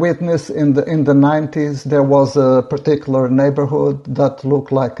I witnessed in the 90s there was a particular neighborhood that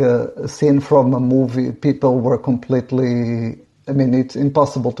looked like a scene from a movie. People were completely. I mean, it's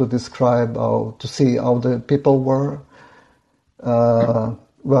impossible to describe to see how the people were.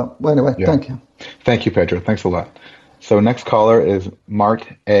 Well, anyway, Yeah. Thank you. Thank you, Pedro. Thanks a lot. So next caller is Mart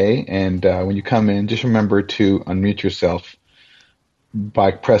A, and when you come in, just remember to unmute yourself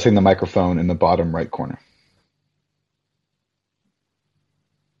by pressing the microphone in the bottom right corner.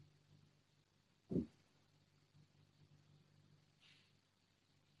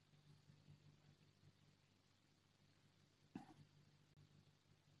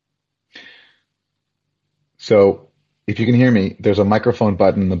 So if you can hear me, there's a microphone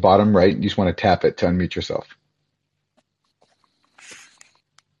button in the bottom right. You just want to tap it to unmute yourself.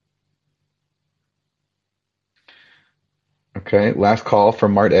 Okay, last call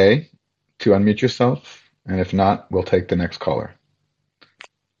from Mart A to unmute yourself, and if not, we'll take the next caller.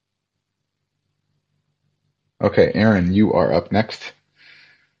 Okay, Aaron, you are up next.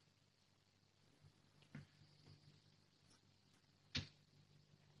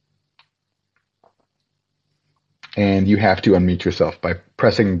 And you have to unmute yourself by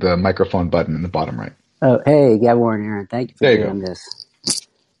pressing the microphone button in the bottom right. Oh, hey, Gabor and Aaron. Thank you for doing this.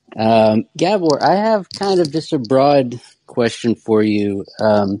 Gabor, I have kind of just a broad question for you.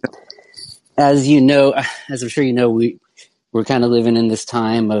 As you know, as I'm sure you know, we're kind of living in this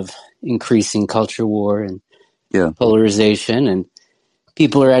time of increasing culture war and polarization, and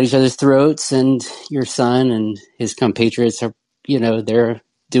people are at each other's throats, and your son and his compatriots are,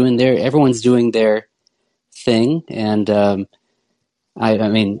 everyone's doing their thing. And,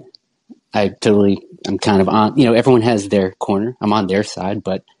 I'm kind of on, everyone has their corner. I'm on their side,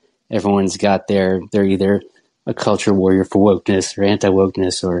 but everyone's got they're either a culture warrior for wokeness or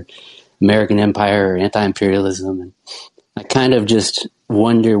anti-wokeness or American empire or anti-imperialism. And I kind of just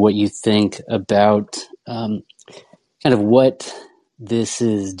wonder what you think about kind of what this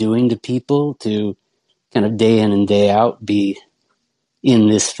is doing to people to kind of day in and day out be in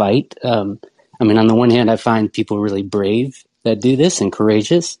this fight. On the one hand, I find people really brave that do this and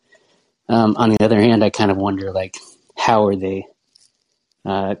courageous. On the other hand, I kind of wonder, how are they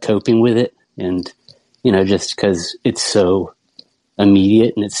coping with it? And, just because it's so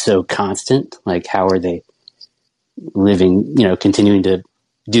immediate and it's so constant, how are they living, continuing to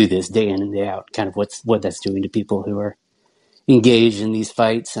do this day in and day out, kind of what that's doing to people who are engaged in these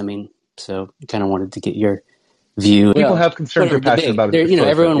fights. So I kind of wanted to get your view. People have concerns or passion about it.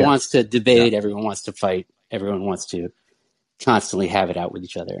 Everyone wants to debate, everyone wants to fight, everyone wants to constantly have it out with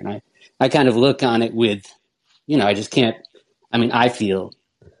each other. And I kind of look on it with, I just can't, I feel,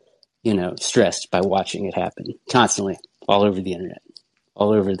 stressed by watching it happen constantly all over the internet,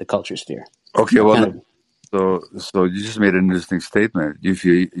 all over the culture sphere. Okay, so you just made an interesting statement. You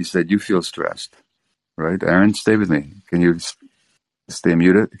said you feel stressed, right? Aaron, stay with me. Can you stay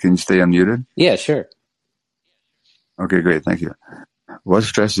muted? Can you stay unmuted? Yeah, sure. Okay, great. Thank you. What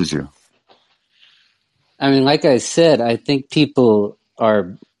stresses you? Like I said, I think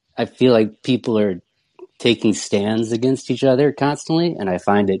I feel like people are taking stands against each other constantly, and I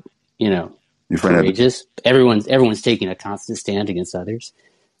find it, courageous. Everyone's taking a constant stand against others,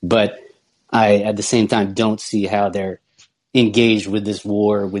 but I, at the same time, don't see how they're engaged with this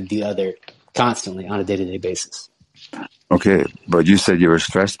war with the other constantly on a day-to-day basis. Okay, but you said you were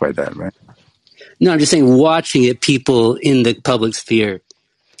stressed by that, right? No, I'm just saying, watching it, people in the public sphere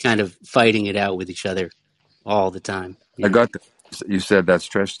kind of fighting it out with each other all the time. I Yeah. got that. You said that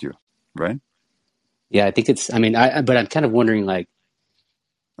stressed you, right? Yeah, I think it's, I mean, but I'm kind of wondering, like,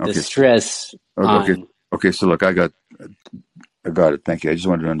 the Okay, stress okay, on, okay. So look, I got it. Thank you. I just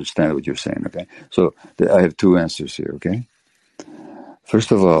wanted to understand what you're saying. Okay, so I have two answers here. Okay,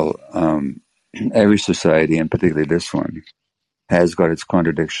 first of all, every society, and particularly this one, has got its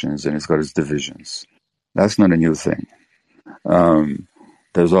contradictions and it's got its divisions. That's not a new thing. Um,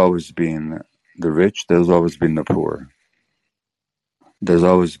 there's always been the rich. There's always been the poor. There's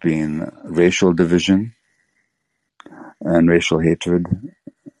always been racial division and racial hatred.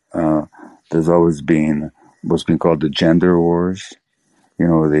 Uh, there's always been what's been called the gender wars. You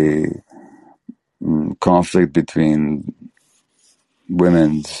know, the conflict between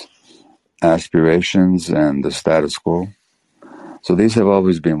women's aspirations and the status quo. So these have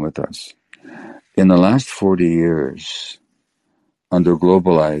always been with us. In the last 40 years, under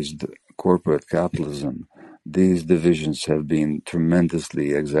globalized corporate capitalism, these divisions have been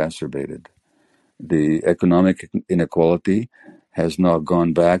tremendously exacerbated. The economic inequality has now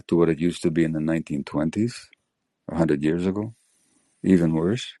gone back to what it used to be in the 1920s, 100 years ago, even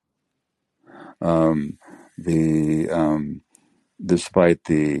worse. Um, the Despite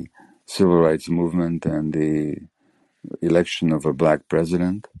the civil rights movement and the election of a black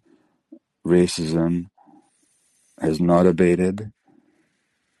president, racism has not abated.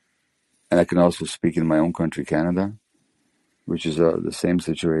 And I can also speak in my own country, Canada, which is the same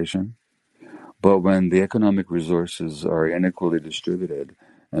situation. But when the economic resources are unequally distributed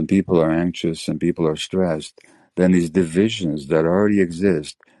and people are anxious and people are stressed, then these divisions that already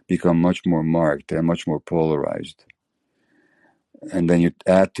exist become much more marked and much more polarized. And then you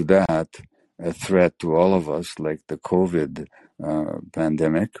add to that a threat to all of us, like the COVID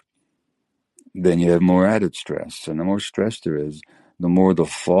pandemic, then you have more added stress. And the more stress there is, the more the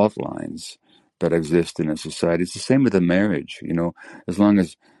fault lines that exist in a society. It's the same with a marriage, you know, as long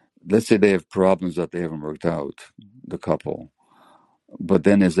as, let's say they have problems that they haven't worked out, the couple, but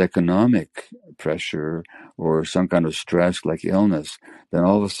then there's economic pressure or some kind of stress like illness, then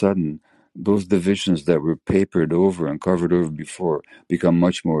all of a sudden, those divisions that were papered over and covered over before become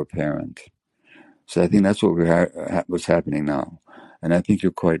much more apparent. So I think that's what what's happening now. And I think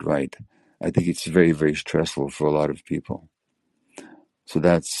you're quite right. I think it's very, very stressful for a lot of people. So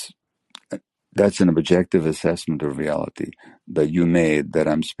that's an objective assessment of reality that you made that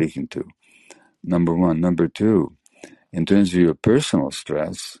I'm speaking to. Number one. Number two, in terms of your personal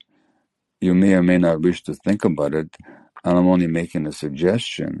stress, you may or may not wish to think about it, and I'm only making a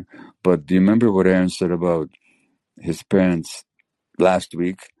suggestion. But do you remember what Aaron said about his parents last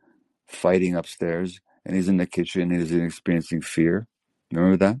week fighting upstairs, and he's in the kitchen and he's experiencing fear?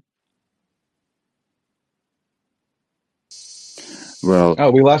 Remember that? Well,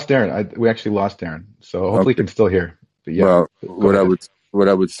 Oh, we lost Darren. We actually lost Darren. So hopefully he okay. can still hear. But yeah, Well, go ahead. what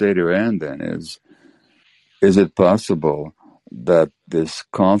I would say to Aaron then is it possible that this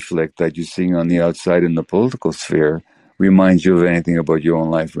conflict that you're seeing on the outside in the political sphere reminds you of anything about your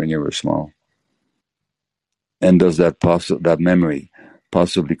own life when you were small? And does that memory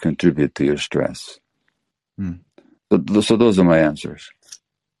possibly contribute to your stress? Hmm. So those are my answers.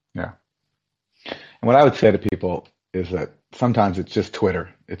 Yeah. And what I would say to people is that sometimes it's just Twitter,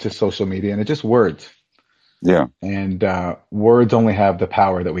 it's just social media, and it's just words. Yeah, And words only have the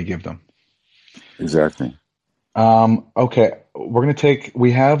power that we give them. exactly. Okay,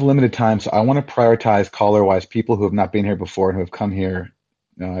 we have limited time, so I want to prioritize caller-wise people who have not been here before and who have come here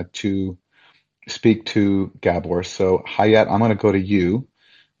to speak to Gabor. So Hayat, I'm going to go to you.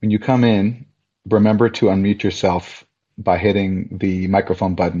 When you come in, remember to unmute yourself by hitting the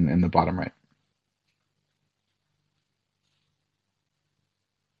microphone button in the bottom right.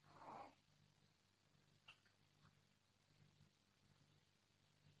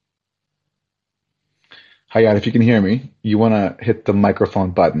 Hayat, if you can hear me, you want to hit the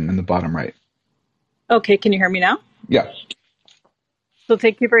microphone button in the bottom right. Okay, can you hear me now? Yeah. So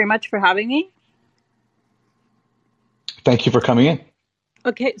thank you very much for having me. Thank you for coming in.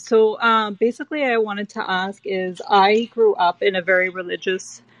 Okay, so basically I wanted to ask is I grew up in a very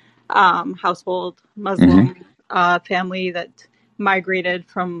religious household, Mm-hmm. Muslim family that migrated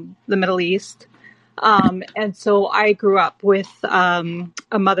from the Middle East. And so I grew up with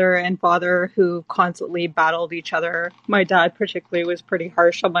a mother and father who constantly battled each other. My dad particularly was pretty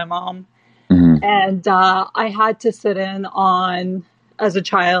harsh on my mom. Mm-hmm. And I had to sit in on as a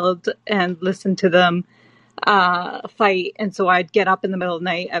child and listen to them fight. And so I'd get up in the middle of the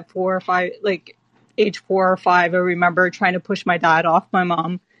night at 4 or 5, like age 4 or 5, I remember trying to push my dad off my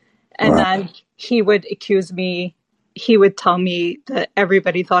mom. And Wow. then he would accuse me, he would tell me that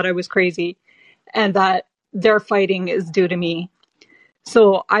everybody thought I was crazy and that their fighting is due to me.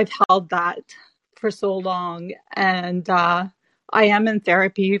 So I've held that for so long. And I am in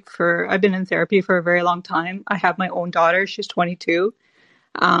therapy I've been in therapy for a very long time. I have my own daughter. She's 22.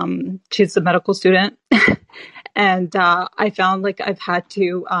 She's a medical student. And I found like I've had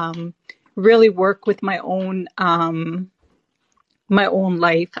to really work with my own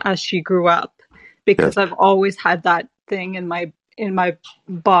life as she grew up, Yes. because I've always had that thing in my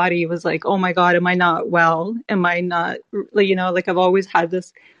body, was like, oh my God, am I not well? Am I not, like I've always had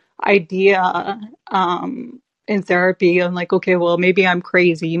this idea in therapy. I'm like, okay, well, maybe I'm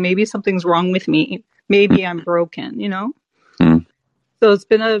crazy. Maybe something's wrong with me. Maybe I'm broken. Mm. So it's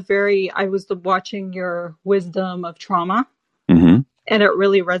been I was watching your wisdom of trauma, Mm-hmm. and it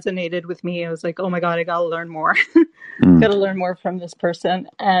really resonated with me. I was like, oh my God, I got to learn more. Mm. Got to learn more from this person.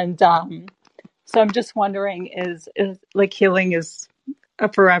 And so I'm just wondering, is like healing is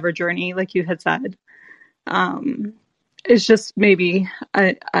a forever journey, like you had said. It's just maybe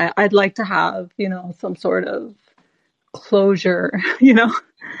I'd like to have, some sort of closure,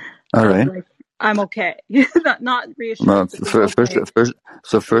 All of right. like, I'm okay. not Well, reassurance, but just okay.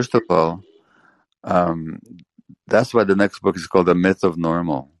 first of all, that's why the next book is called The Myth of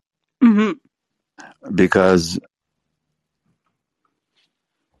Normal, Mm-hmm. because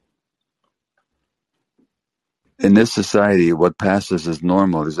in this society, what passes as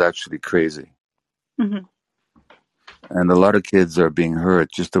normal is actually crazy. Mm-hmm. And a lot of kids are being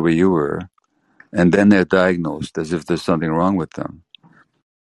hurt just the way you were, and then they're diagnosed as if there's something wrong with them.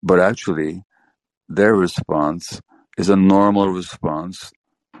 But actually, their response is a normal response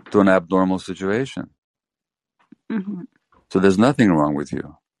to an abnormal situation. Mm-hmm. So there's nothing wrong with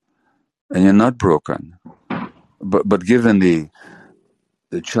you, and you're not broken. But given the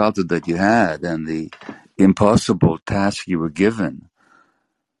childhood that you had and the impossible task you were given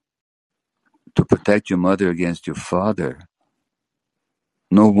to protect your mother against your father,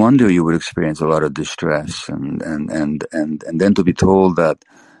 no wonder you would experience a lot of distress, and then to be told that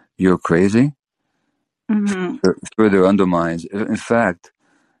you're crazy Mm-hmm. further undermines. In fact,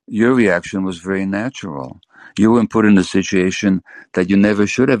 your reaction was very natural. You were put in a situation that you never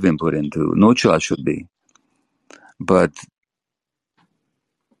should have been put into. No child should be. But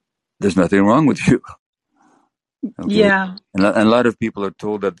there's nothing wrong with you. Okay. Yeah. And a lot of people are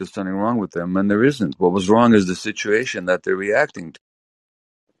told that there's something wrong with them, and there isn't. What was wrong is the situation that they're reacting to.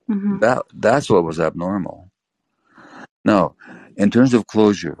 Mm-hmm. That's what was abnormal. Now, in terms of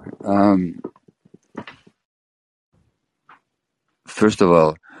closure, first of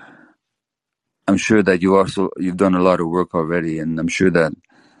all, I'm sure that you've done a lot of work already, and I'm sure that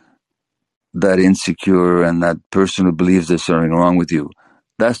insecure and that person who believes there's something wrong with you,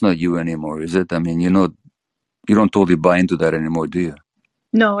 that's not you anymore, is it? I mean, you don't totally buy into that anymore, do you?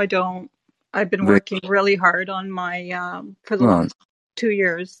 No, I don't. I've been Very working really hard on my for the well. last 2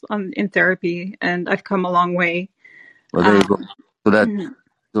 years in therapy, and I've come a long way. Well, there you go. Um, mhm.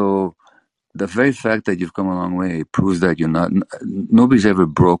 So the very fact that you've come a long way proves that nobody's ever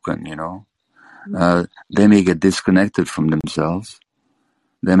broken. They may get disconnected from themselves.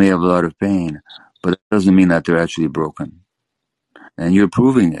 They may have a lot of pain, but it doesn't mean that they're actually broken. And you're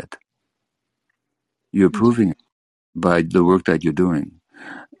proving it. You're proving it by the work that you're doing.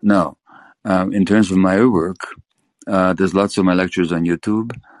 Now, in terms of my work, there's lots of my lectures on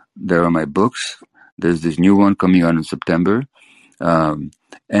YouTube. There are my books. There's this new one coming out in September.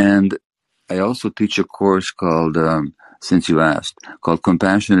 And I also teach a course called, since you asked, called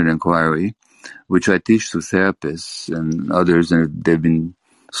Compassionate Inquiry, which I teach to therapists and others, and they've been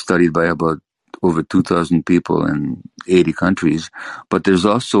studied by about over 2,000 people in 80 countries. But there's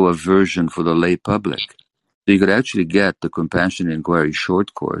also a version for the lay public. So you could actually get the Compassionate Inquiry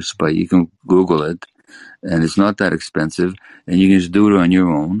short course, but you can Google it, and it's not that expensive, and you can just do it on your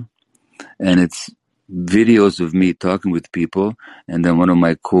own. And it's videos of me talking with people, and then one of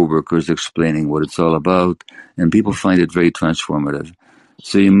my coworkers explaining what it's all about, and people find it very transformative.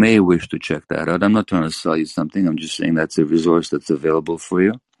 So you may wish to check that out. I'm not trying to sell you something. I'm just saying that's a resource that's available for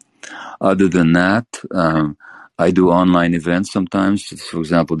you. Other than that, I do online events sometimes. For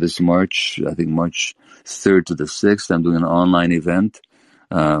example, this March, I think March 3rd to the 6th, I'm doing an online event.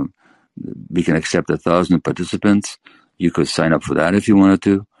 Um, we can accept 1,000 participants. You could sign up for that if you wanted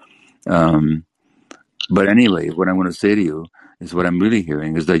to. But anyway, what I'm going to say to you is what I'm really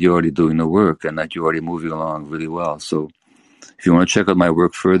hearing is that you're already doing the work and that you're already moving along really well. So if you want to check out my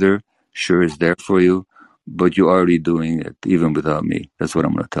work further, sure, it's there for you, but you're already doing it even without me. That's what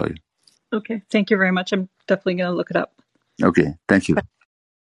I'm going to tell you. Okay, thank you very much. I'm definitely going to look it up. Okay, thank you.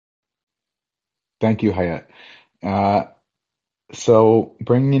 Thank you, Hayat. So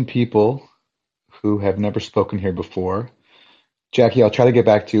bringing in people who have never spoken here before. Jackie, I'll try to get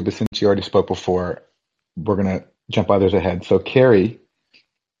back to you, but since you already spoke before, we're going to jump others ahead. So Carrie,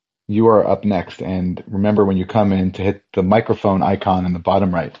 you are up next. And remember when you come in to hit the microphone icon in the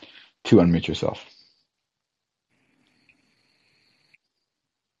bottom right to unmute yourself.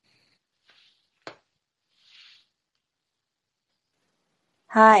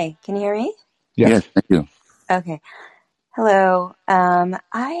 Hi, can you hear me? Yes, Yes. thank you. Okay. Hello.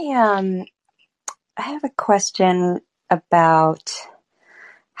 I have a question about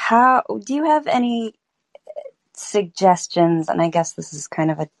how do you have any suggestions? And I guess this is kind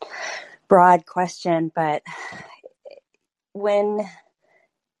of a broad question, but when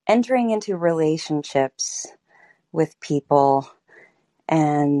entering into relationships with people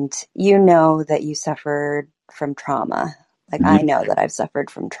and you know that you suffered from trauma, like I know that I've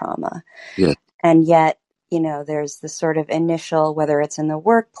suffered from trauma, Yes. and yet, there's this sort of initial, whether it's in the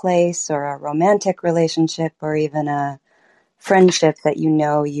workplace or a romantic relationship or even a friendship that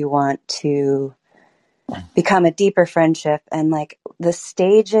you want to become a deeper friendship, and like the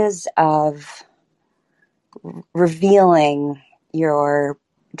stages of revealing your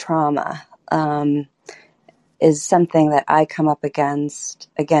trauma is something that I come up against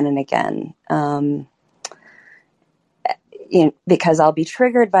again and again. Because I'll be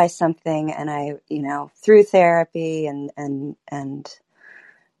triggered by something, and I, through therapy and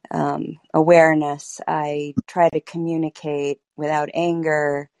awareness, I try to communicate without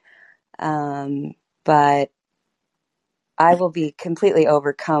anger, but I will be completely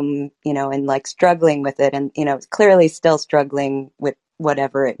overcome, and like struggling with it, and clearly still struggling with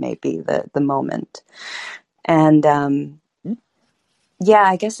whatever it may be, the moment. And yeah,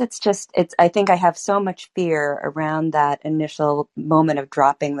 I guess I think I have so much fear around that initial moment of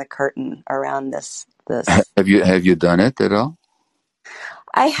dropping the curtain around this. Have you done it at all?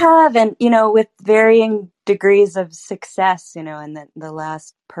 I have, and with varying degrees of success, and the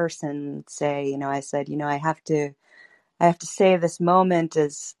last person say, I said, I have to say this moment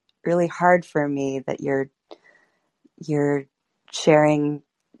is really hard for me, that you're sharing,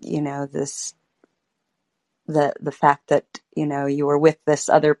 this, the fact that, you were with this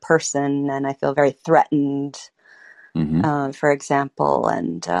other person, and I feel very threatened, for example.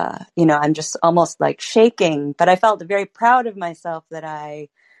 And, I'm just almost like shaking, but I felt very proud of myself that I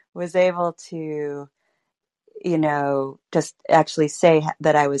was able to, just actually say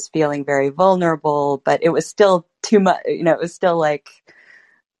that I was feeling very vulnerable, but it was still too much, it was still like,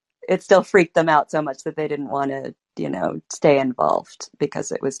 it still freaked them out so much that they didn't want to, stay involved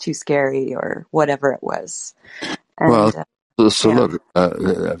because it was too scary or whatever it was. And, Look, I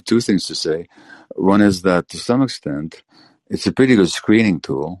have two things to say. One is that to some extent, it's a pretty good screening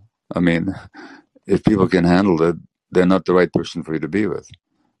tool. I mean, if people can handle it, they're not the right person for you to be with.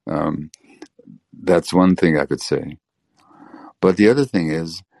 That's one thing I could say. But the other thing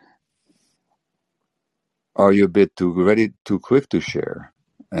is, are you a bit too quick to share?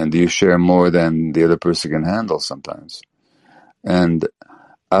 And do you share more than the other person can handle sometimes? And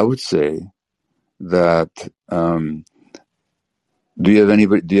I would say that, do you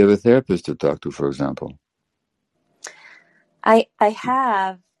have a therapist to talk to, for example? I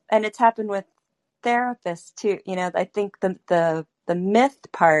have, and it's happened with therapists too. I think the myth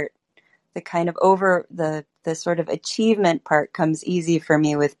part, the kind of over the sort of achievement part comes easy for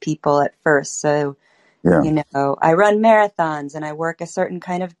me with people at first. So, Yeah. I run marathons and I work a certain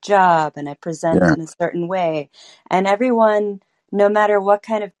kind of job and I present Yeah. in a certain way, and everyone, no matter what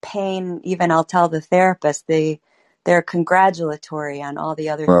kind of pain, even I'll tell the therapist, they're congratulatory on all the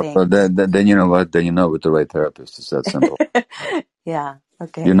other things. Well, then you know what? Then you're not with the right therapist. It's that simple. Yeah.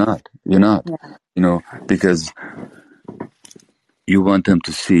 Okay. You're not. Yeah. Because you want them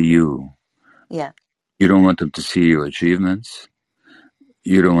to see you. Yeah. You don't want them to see your achievements.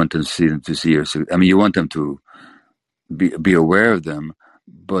 You don't want them to see your. I mean, you want them to be aware of them,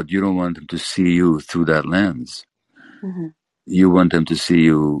 but you don't want them to see you through that lens. Mm-hmm. You want them to see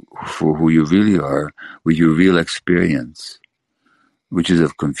you for who you really are, with your real experience, which is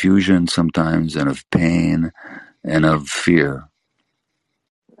of confusion sometimes, and of pain, and of fear.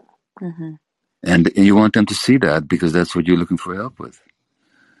 Mm-hmm. And you want them to see that because that's what you're looking for help with.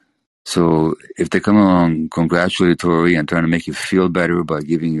 So if they come along congratulatory and trying to make you feel better by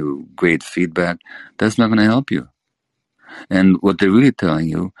giving you great feedback, that's not going to help you. And what they're really telling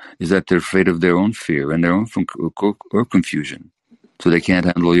you is that they're afraid of their own fear and their own or confusion. So they can't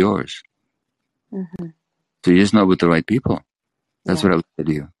handle yours. Mm-hmm. So you're just not with the right people. That's Yeah. what I would say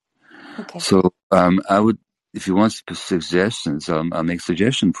to you. Okay. So I would, if you want suggestions, I'll make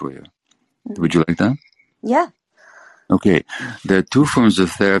suggestion for you. Would you like that? Yeah. Okay. There are two forms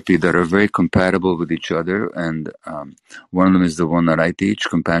of therapy that are very compatible with each other, and one of them is the one that I teach,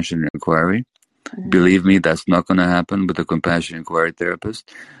 compassion inquiry. Believe me, that's not going to happen with a compassion inquiry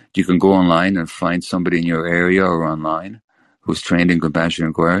therapist. You can go online and find somebody in your area or online who's trained in compassion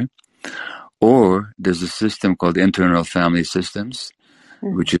inquiry. Or there's a system called Internal Family Systems,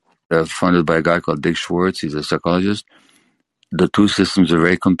 which is funded by a guy called Dick Schwartz. He's a psychologist. The two systems are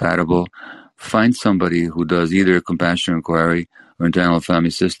very compatible. Find somebody who does either compassion inquiry or internal family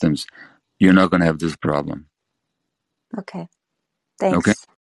systems. You're not going to have this problem. Okay. Okay? Thanks.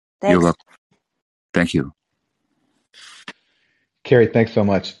 You're Thanks. welcome. Thank you. Carrie, thanks so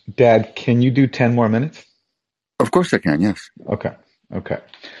much. Dad, can you do 10 more minutes? Of course I can, yes. Okay. Okay.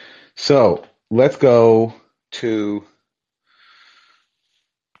 So let's go to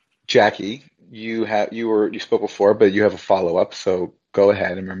Jackie. You spoke before, but you have a follow-up, so go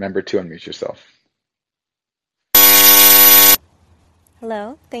ahead and remember to unmute yourself.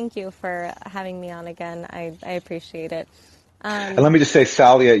 Hello. Thank you for having me on again. I appreciate it. And let me just say,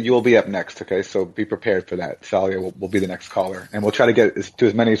 Salia, you will be up next, okay? So be prepared for that. Salia will be the next caller, and we'll try to get to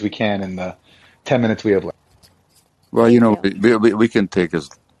as many as we can in the 10 minutes we have left. Well, Thank you. we can take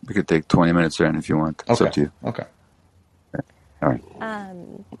 20 minutes in if you want. It's up Okay. to you. Okay. All right.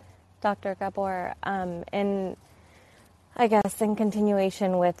 Dr. Gabor, I guess in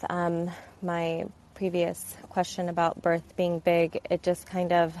continuation with my previous question about birth being big, it just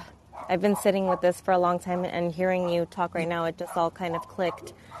kind of, I've been sitting with this for a long time, and hearing you talk right now, it just all kind of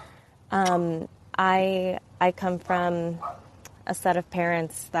clicked. I come from a set of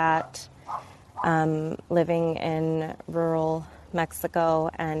parents that living in rural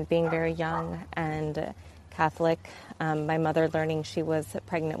Mexico and being very young and Catholic. My mother learning she was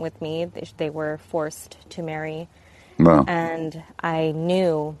pregnant with me, they were forced to marry. Well, And I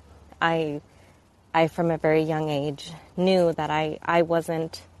knew, I from a very young age knew that I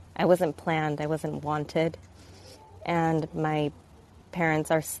wasn't planned, I wasn't wanted. And my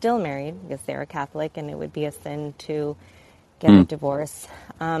parents are still married because they're Catholic, and it would be a sin to get a divorce.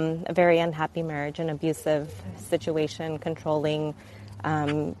 A very unhappy marriage, an abusive situation, controlling.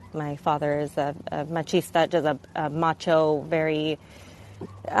 My father is a machista, just a macho, very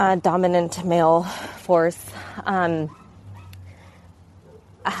dominant male force.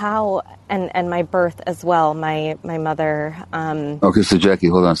 How and my birth as well. My mother. okay, so Jackie,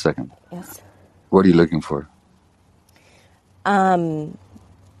 hold on a second. Yes. What are you looking for? I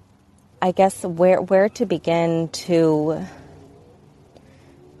guess where to begin to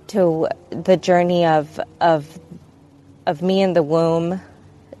the journey of me in the womb,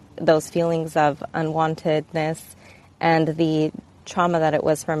 those feelings of unwantedness, and the trauma that it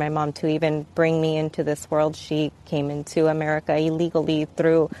was for my mom to even bring me into this world. She came into America illegally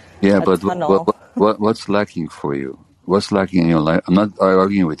through Yeah, a but tunnel. what's lacking for you? What's lacking in your life? I'm not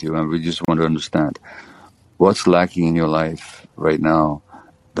arguing with you, and we just want to understand what's lacking in your life right now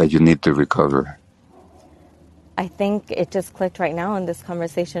that you need to recover. I think it just clicked right now in this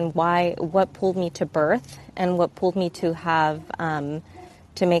conversation what pulled me to birth and what pulled me to have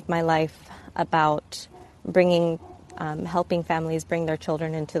to make my life about bringing helping families bring their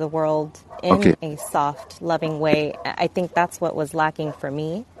children into the world Okay, in a soft, loving way. I think that's what was lacking for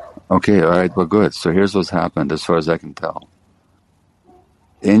me. okay, all right, well, good. So here's what's happened, as far as I can tell.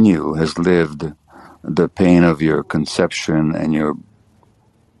 In you has lived the pain of your conception and your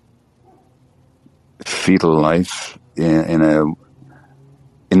fetal life in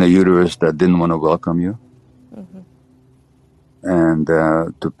a uterus that didn't want to welcome you, and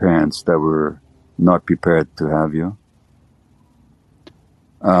to parents that were not prepared to have you.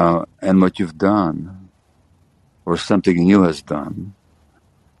 And what you've done, or something in you has done,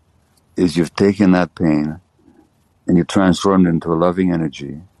 is you've taken that pain and you transformed it into a loving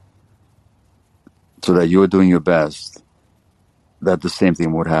energy so that you're doing your best that the same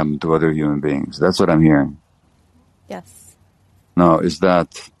thing would happen to other human beings. That's what I'm hearing. Yes. Now, is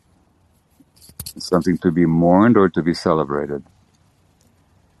that something to be mourned or to be celebrated?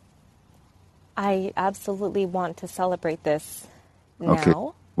 I absolutely want to celebrate this Okay.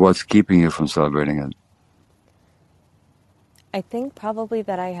 now. What's keeping you from celebrating it? I think probably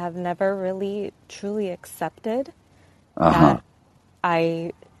that I have never really truly accepted Uh-huh.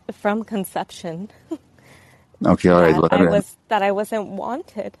 that from conception, Okay, all right. that I wasn't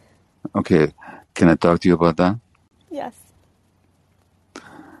wanted. Okay. Can I talk to you about that? Yes.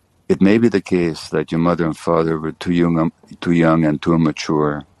 It may be the case that your mother and father were too young and too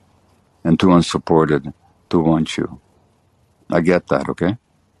immature and too unsupported to want you. I get that, okay?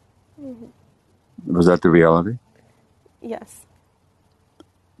 Was that the reality? Yes.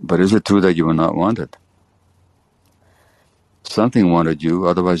 But is it true that you were not wanted? Something wanted you,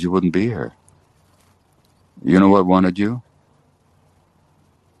 otherwise you wouldn't be here. You know what wanted you?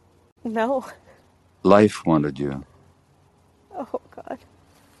 No. Life wanted you. Oh, God.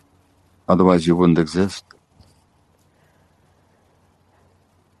 Otherwise you wouldn't exist.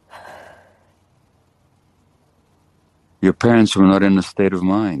 Your parents were not in a state of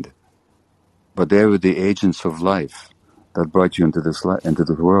mind, but they were the agents of life that brought you into this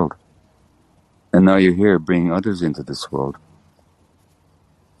world. And now you're here bringing others into this world.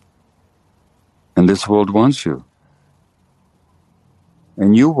 And this world wants you.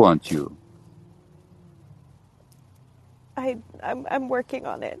 And you want you. I'm working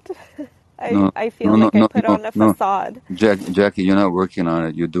on it. No, I no, feel no, like I no, put no, on a no. facade. Jackie, you're not working on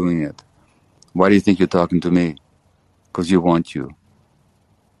it. You're doing it. Why do you think you're talking to me? Because you want you.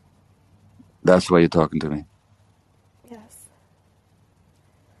 That's why you're talking to me. Yes.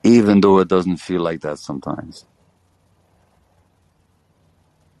 Even though it doesn't feel like that sometimes.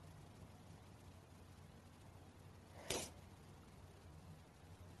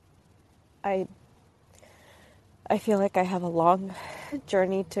 I I feel like I have a long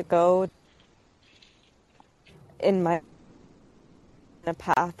journey to go in my a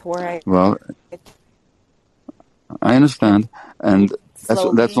path where I Well, I understand. And that's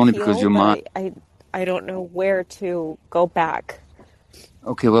slowly only because heal, your but mind. I don't know where to go back.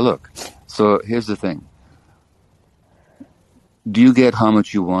 Okay, well, look. So here's the thing. Do you get how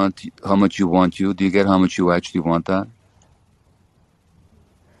much you want you? Do you get how much you actually want that?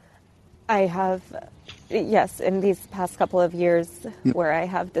 I have, yes, in these past couple of years Yeah. where I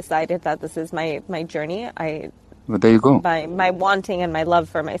have decided that this is my journey, Well, there you go. my wanting and my love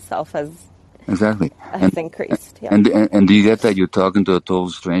for myself Exactly. has increased. Yeah. And do you get that you're talking to a total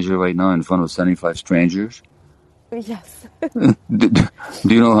stranger right now in front of 75 strangers? Yes.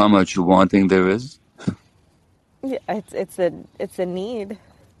 Do you know how much wanting there is? Yeah, it's a need.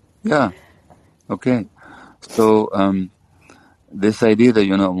 Yeah. Okay. So, this idea that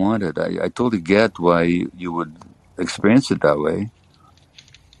you're not wanted, I totally get why you would experience it that way.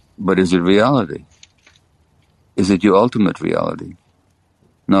 But is it reality? Is it your ultimate reality?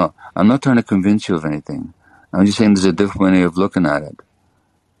 No, I'm not trying to convince you of anything. I'm just saying there's a different way of looking at it.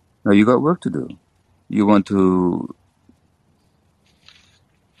 No, you got work to do. You want to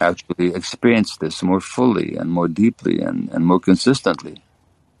actually experience this more fully and more deeply and more consistently.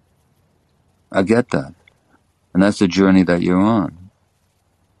 I get that. And that's the journey that you're on.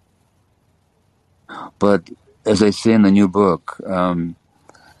 But as I say in the new book,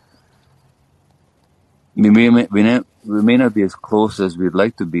 we may not be as close as we'd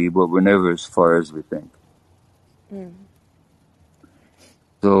like to be, but we're never as far as we think.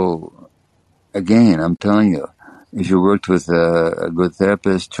 So again, I'm telling you, if you worked with a good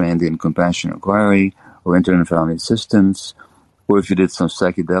therapist trained in compassion inquiry or internal family systems, or if you did some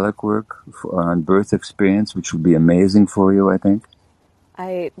psychedelic work on birth experience, which would be amazing for you, I think.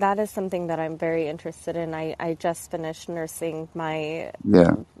 That is something that I'm very interested in. I just finished nursing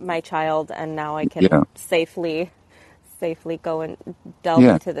Yeah, my child, and now I yeah, can safely go and delve yeah,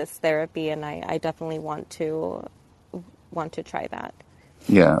 into this therapy, and I definitely want to try that.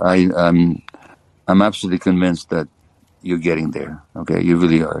 yeah. I'm absolutely convinced that you're getting there. Okay, you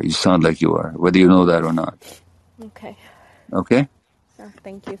really are. You sound like you are, whether you know that or not. Okay. Okay,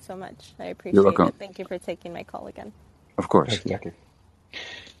 Thank you so much. I you're appreciate welcome. it. Thank you for taking my call again. Of course. Thanks, Jackie.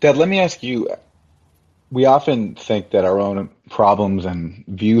 Dad, let me ask you, we often think that our own problems and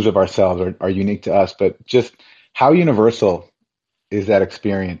views of ourselves are unique to us, but just how universal is that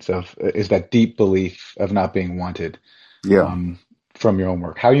experience is that deep belief of not being wanted Yeah. um, from your own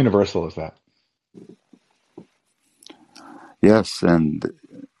work? How universal is that? Yes, and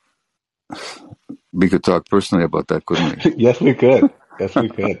we could talk personally about that, couldn't we? Yes, we could. Yes, we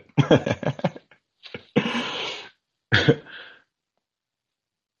could.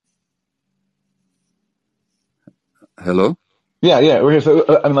 Hello. Yeah, yeah. We're here. So,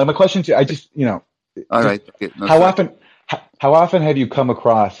 I mean, like my question to you, I just, All just right. Okay. No, how sorry. often, how often have you come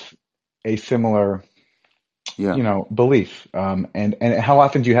across a similar, Yeah. belief? And how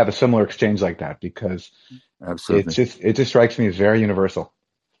often do you have a similar exchange like that? Because Absolutely. it just strikes me as very universal.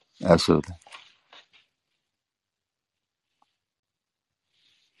 Absolutely.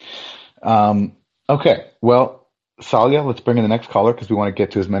 Okay. Well, Salia, let's bring in the next caller because we want to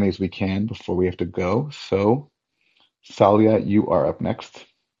get to as many as we can before we have to go. So, Salia, you are up next.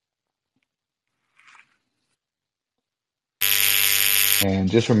 And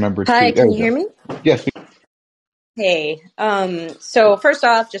just remember to, Hi, there can we you hear go. me? Yes. Hey, so first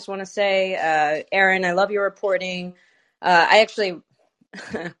off, just want to say, Aaron, I love your reporting. I actually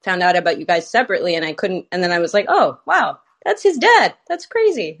found out about you guys separately, and I couldn't. And then I was like, oh, wow, that's his dad. That's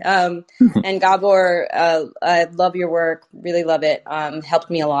crazy. And Gabor, I love your work. Really love it. Helped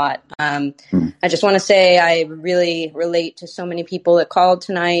me a lot. I just want to say I really relate to so many people that called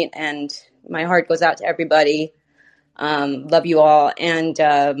tonight, and my heart goes out to everybody. Love you all.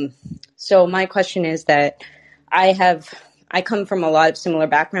 And so my question is that I come from a lot of similar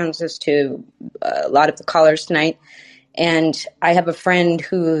backgrounds as to a lot of the callers tonight. And I have a friend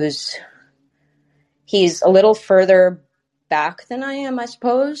he's a little further back than I am, I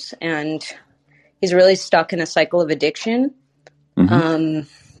suppose. And he's really stuck in a cycle of addiction. And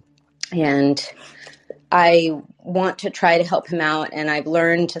I want to try to help him out. And I've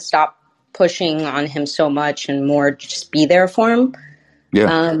learned to stop pushing on him so much and more just be there for him.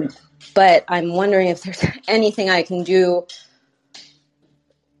 Yeah. But I'm wondering if there's anything I can do.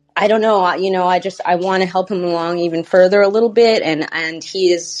 I don't know. I want to help him along even further a little bit. And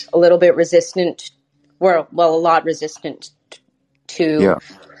he is a little bit resistant, a lot resistant to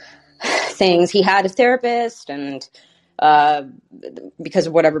things. He had a therapist, and because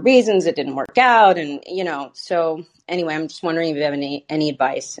of whatever reasons, it didn't work out. And, so anyway, I'm just wondering if you have any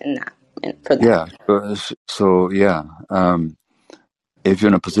advice in that for that. Yeah. So yeah. If you're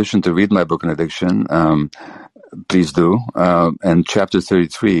in a position to read my book on addiction, please do. And chapter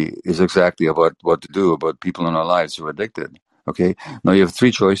 33 is exactly about what to do about people in our lives who are addicted. Okay. Now you have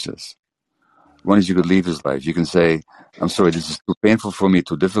three choices. One is you could leave his life. You can say, I'm sorry, this is too painful for me,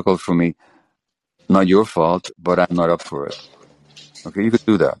 too difficult for me. Not your fault, but I'm not up for it. Okay. You could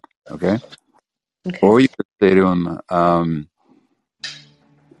do that. Okay. Or you could say to him,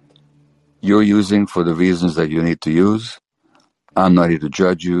 you're using for the reasons that you need to use. I'm not here to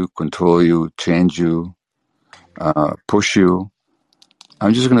judge you, control you, change you, push you.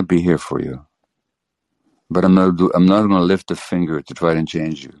 I'm just going to be here for you. But I'm not going to lift a finger to try and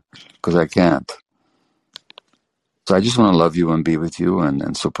change you, because I can't. So I just want to love you and be with you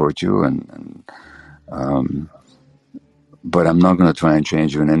and support you. But I'm not going to try and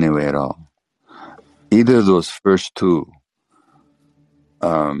change you in any way at all. Either of those first two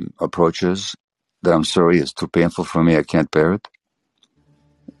approaches, that I'm sorry, is too painful for me, I can't bear it.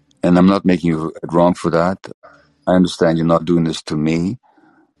 And I'm not making you wrong for that. I understand you're not doing this to me,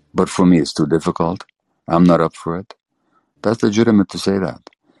 but for me it's too difficult. I'm not up for it. That's legitimate to say that.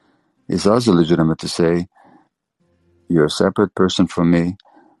 It's also legitimate to say, you're a separate person from me.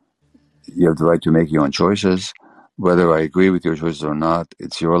 You have the right to make your own choices. Whether I agree with your choices or not,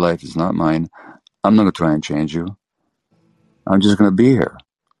 it's your life, it's not mine. I'm not going to try and change you. I'm just going to be here.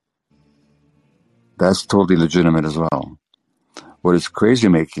 That's totally legitimate as well. What is crazy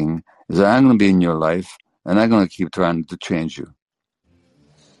making is that I'm going to be in your life, and I'm going to keep trying to change you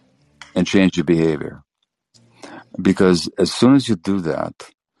and change your behavior. Because as soon as you do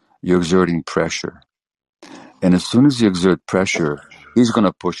that, you're exerting pressure. And as soon as you exert pressure, he's going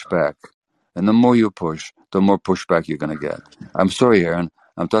to push back. And the more you push, the more pushback you're going to get. I'm sorry, Aaron.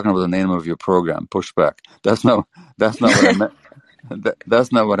 I'm talking about the name of your program, Pushback. That's not what I meant.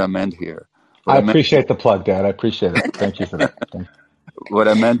 That's not what I meant here. I appreciate the plug, Dad. I appreciate it. Thank you for that. What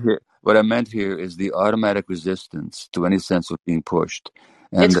I meant here is the automatic resistance to any sense of being pushed.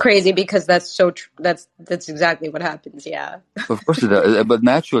 And it's crazy because that's so that's exactly what happens. Yeah. Of course it does, but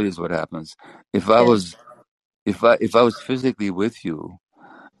naturally is what happens. If I was physically with you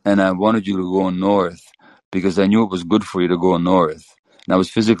and I wanted you to go north because I knew it was good for you to go north, and I was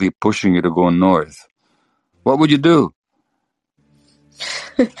physically pushing you to go north, what would you do?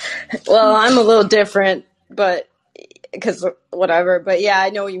 Well, I'm a little different, but because whatever. But yeah, I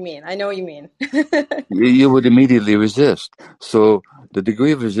know what you mean. You would immediately resist. So the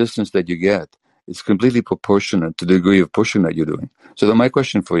degree of resistance that you get is completely proportionate to the degree of pushing that you're doing. So then my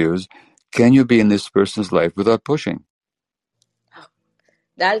question for you is, can you be in this person's life without pushing?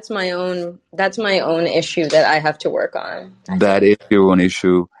 That's my own issue that I have to work on. That is your own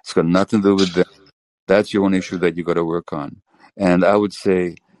issue. It's got nothing to do with them. That's your own issue that you got to work on. And I would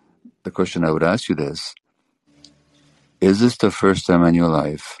say, the question I would ask you is this the first time in your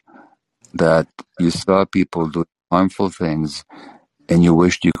life that you saw people do harmful things and you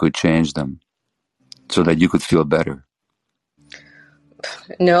wished you could change them so that you could feel better?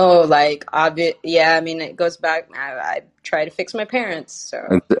 No, yeah, I mean, it goes back. I try to fix my parents.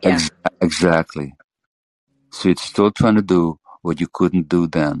 So, yeah. Exactly. So it's still trying to do what you couldn't do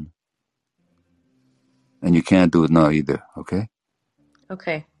then. And you can't do it now either, okay?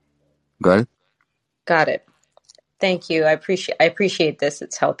 Okay. Got it? Got it. Thank you. I appreciate this.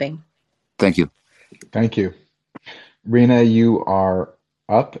 It's helping. Thank you. Thank you. Rena, you are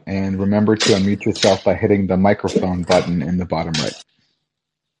up, and remember to unmute yourself by hitting the microphone button in the bottom right.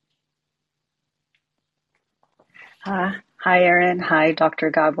 Hi, Erin. Hi, Dr.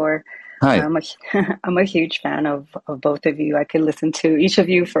 Gabor. Hi. I'm a huge fan of both of you. I could listen to each of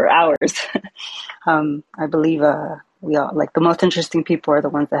you for hours. I believe we all, like, the most interesting people are the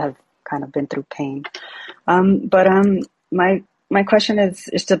ones that have kind of been through pain. But my question is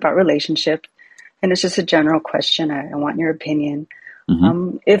just about relationships, and it's just a general question. I want your opinion.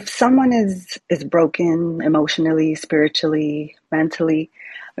 If someone is broken emotionally, spiritually, mentally,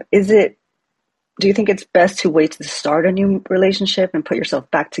 do you think it's best to wait to start a new relationship and put yourself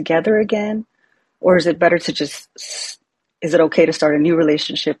back together again? Or is it better to is it okay to start a new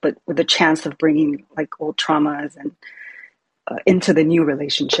relationship, but with a chance of bringing like old traumas and into the new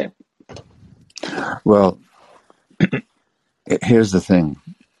relationship? Well, here's the thing.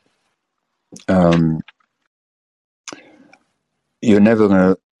 You're never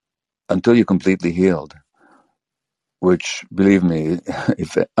going to, until you're completely healed, which, believe me,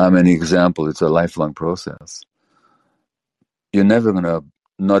 if I'm an example, it's a lifelong process. You're never going to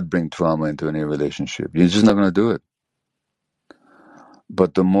not bring trauma into any relationship. You're just not going to do it.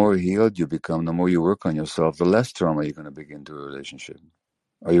 But the more healed you become, the more you work on yourself, the less trauma you're going to bring into a relationship.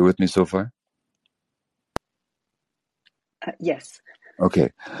 Are you with me so far? Yes. Okay.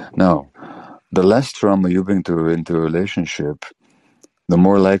 Now, the less trauma you bring into a relationship, the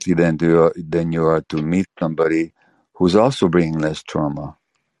more likely then you are to meet somebody who's also bringing less trauma.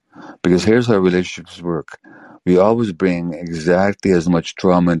 Because here's how relationships work. We always bring exactly as much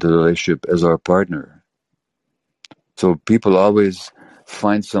trauma into the relationship as our partner. So people always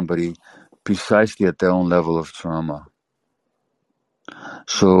find somebody precisely at their own level of trauma.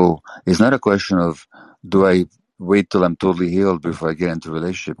 So it's not a question of, do I wait till I'm totally healed before I get into a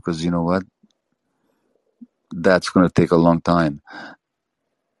relationship? Because you know what? That's going to take a long time.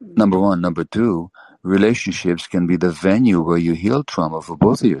 Number one. Number two, relationships can be the venue where you heal trauma for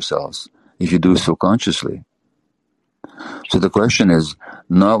both of yourselves if you do so consciously. So the question is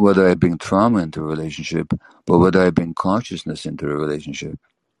not whether I bring trauma into a relationship, but whether I bring consciousness into a relationship.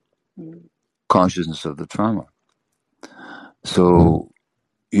 Consciousness of the trauma. So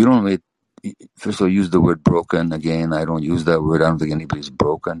you don't wait. First of all, use the word broken. Again, I don't use that word. I don't think anybody's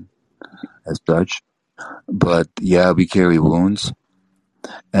broken as such. But yeah, we carry wounds.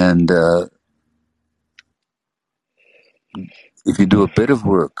 And if you do a bit of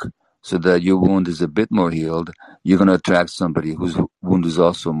work so that your wound is a bit more healed, you're going to attract somebody whose wound is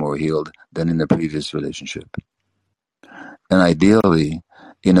also more healed than in the previous relationship. And ideally,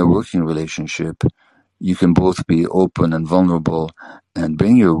 in a working relationship, you can both be open and vulnerable and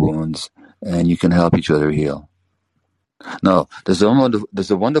bring your wounds, and you can help each other heal. Now, there's a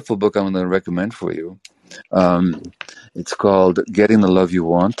wonderful book I'm going to recommend for you. It's called Getting the Love You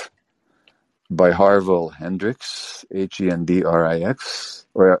Want by Harville Hendrix, Hendrix,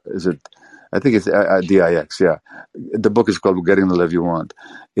 or is it? I think it's Dix. Yeah, the book is called Getting the Love You Want.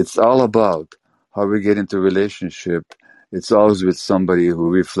 It's all about how we get into a relationship. It's always with somebody who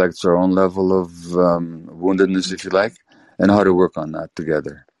reflects our own level of woundedness, if you like, and how to work on that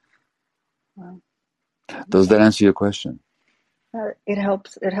together. Wow. Does that answer your question? It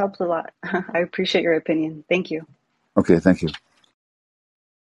helps. It helps a lot. I appreciate your opinion. Thank you. Okay, thank you.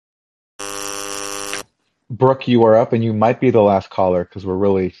 Brooke, you are up, and you might be the last caller because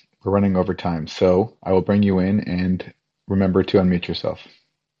we're running over time. So I will bring you in, and remember to unmute yourself.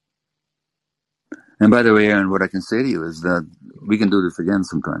 And by the way, Aaron, what I can say to you is that we can do this again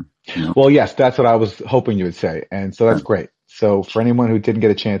sometime. You know? Well, yes, that's what I was hoping you would say. And so that's great. So for anyone who didn't get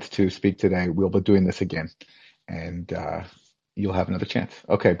a chance to speak today, we'll be doing this again. And you'll have another chance.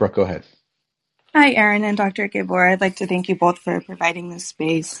 Okay, Brooke, go ahead. Hi, Erin and Dr. Gabor. I'd like to thank you both for providing this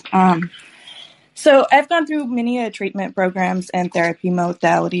space. So I've gone through many treatment programs and therapy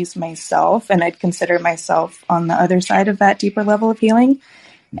modalities myself, and I'd consider myself on the other side of that deeper level of healing.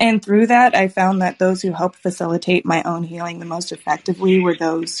 And through that, I found that those who helped facilitate my own healing the most effectively were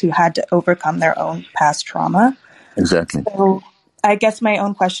those who had to overcome their own past trauma. Exactly. So I guess my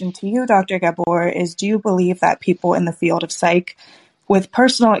own question to you, Dr. Gabor, is do you believe that people in the field of psych with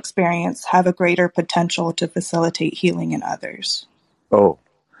personal experience have a greater potential to facilitate healing in others? Oh,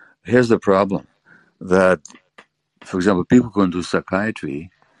 here's the problem. That, for example, people go into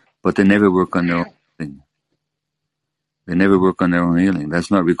psychiatry, but they never work on their own healing. They never work on their own healing.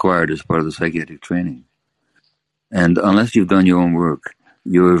 That's not required as part of the psychiatric training. And unless you've done your own work,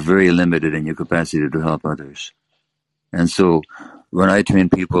 you're very limited in your capacity to help others. And so when I train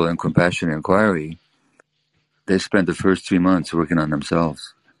people in compassion inquiry, they spend the first 3 months working on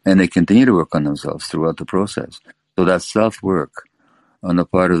themselves. And they continue to work on themselves throughout the process. So that's self-work on the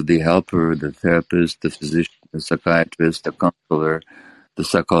part of the helper, the therapist, the physician, the psychiatrist, the counselor, the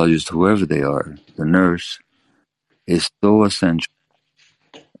psychologist, whoever they are, the nurse, is so essential.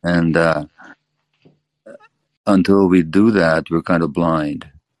 And until we do that, we're kind of blind.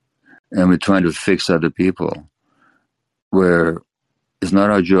 And we're trying to fix other people, where it's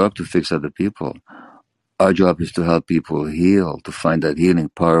not our job to fix other people. Our job is to help people heal, to find that healing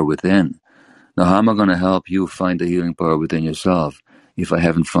power within. Now, how am I going to help you find the healing power within yourself if I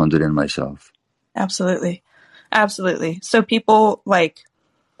haven't found it in myself? Absolutely. Absolutely. So people, like,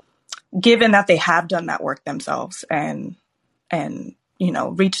 given that they have done that work themselves and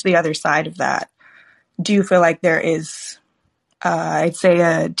reached the other side of that, do you feel like there is, I'd say,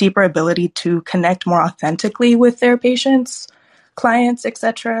 a deeper ability to connect more authentically with their patients, clients,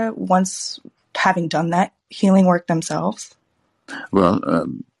 etc., once having done that healing work themselves? Well,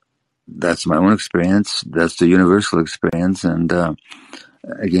 that's my own experience. That's the universal experience. And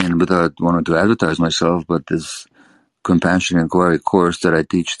again, without wanting to advertise myself, but this compassion inquiry course that I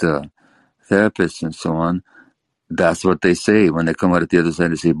teach the therapists and so on, that's what they say when they come out at the other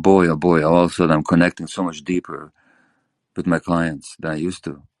side. They say, boy, oh boy, all of a sudden I'm connecting so much deeper with my clients than I used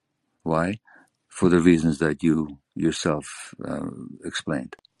to. Why? For the reasons that you yourself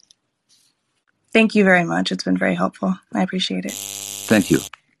explained. Thank you very much. It's been very helpful. I appreciate it. Thank you.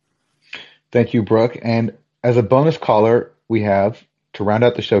 Thank you, Brooke. And as a bonus caller, we have, to round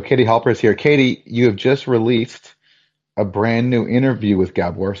out the show, Katie Halper is here. Katie, you have just released a brand new interview with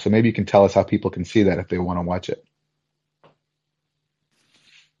Gabor, so maybe you can tell us how people can see that if they want to watch it.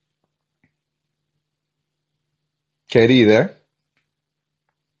 Katie, you there?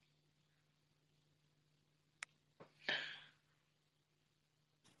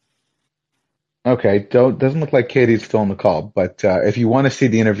 Okay, doesn't look like Katie's still on the call, but if you want to see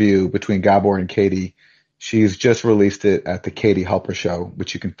the interview between Gabor and Katie, she's just released it at the Katie Halper Show,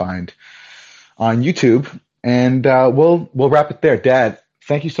 which you can find on YouTube. And we'll wrap it there. Dad,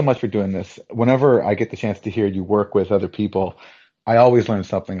 thank you so much for doing this. Whenever I get the chance to hear you work with other people, I always learn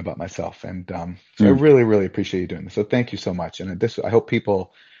something about myself, and so I really, really appreciate you doing this. So thank you so much. And I hope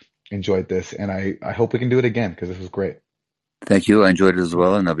people enjoyed this, and I hope we can do it again because this was great. Thank you. I enjoyed it as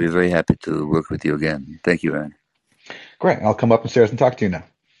well, and I'll be very happy to work with you again. Thank you, Aaron. Great. I'll come up upstairs and talk to you now.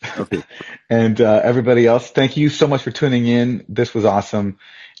 Okay. And everybody else, thank you so much for tuning in. This was awesome.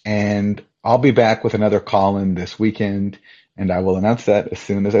 And I'll be back with another call-in this weekend, and I will announce that as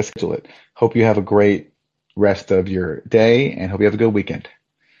soon as I schedule it. Hope you have a great rest of your day, and hope you have a good weekend.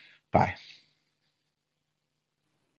 Bye.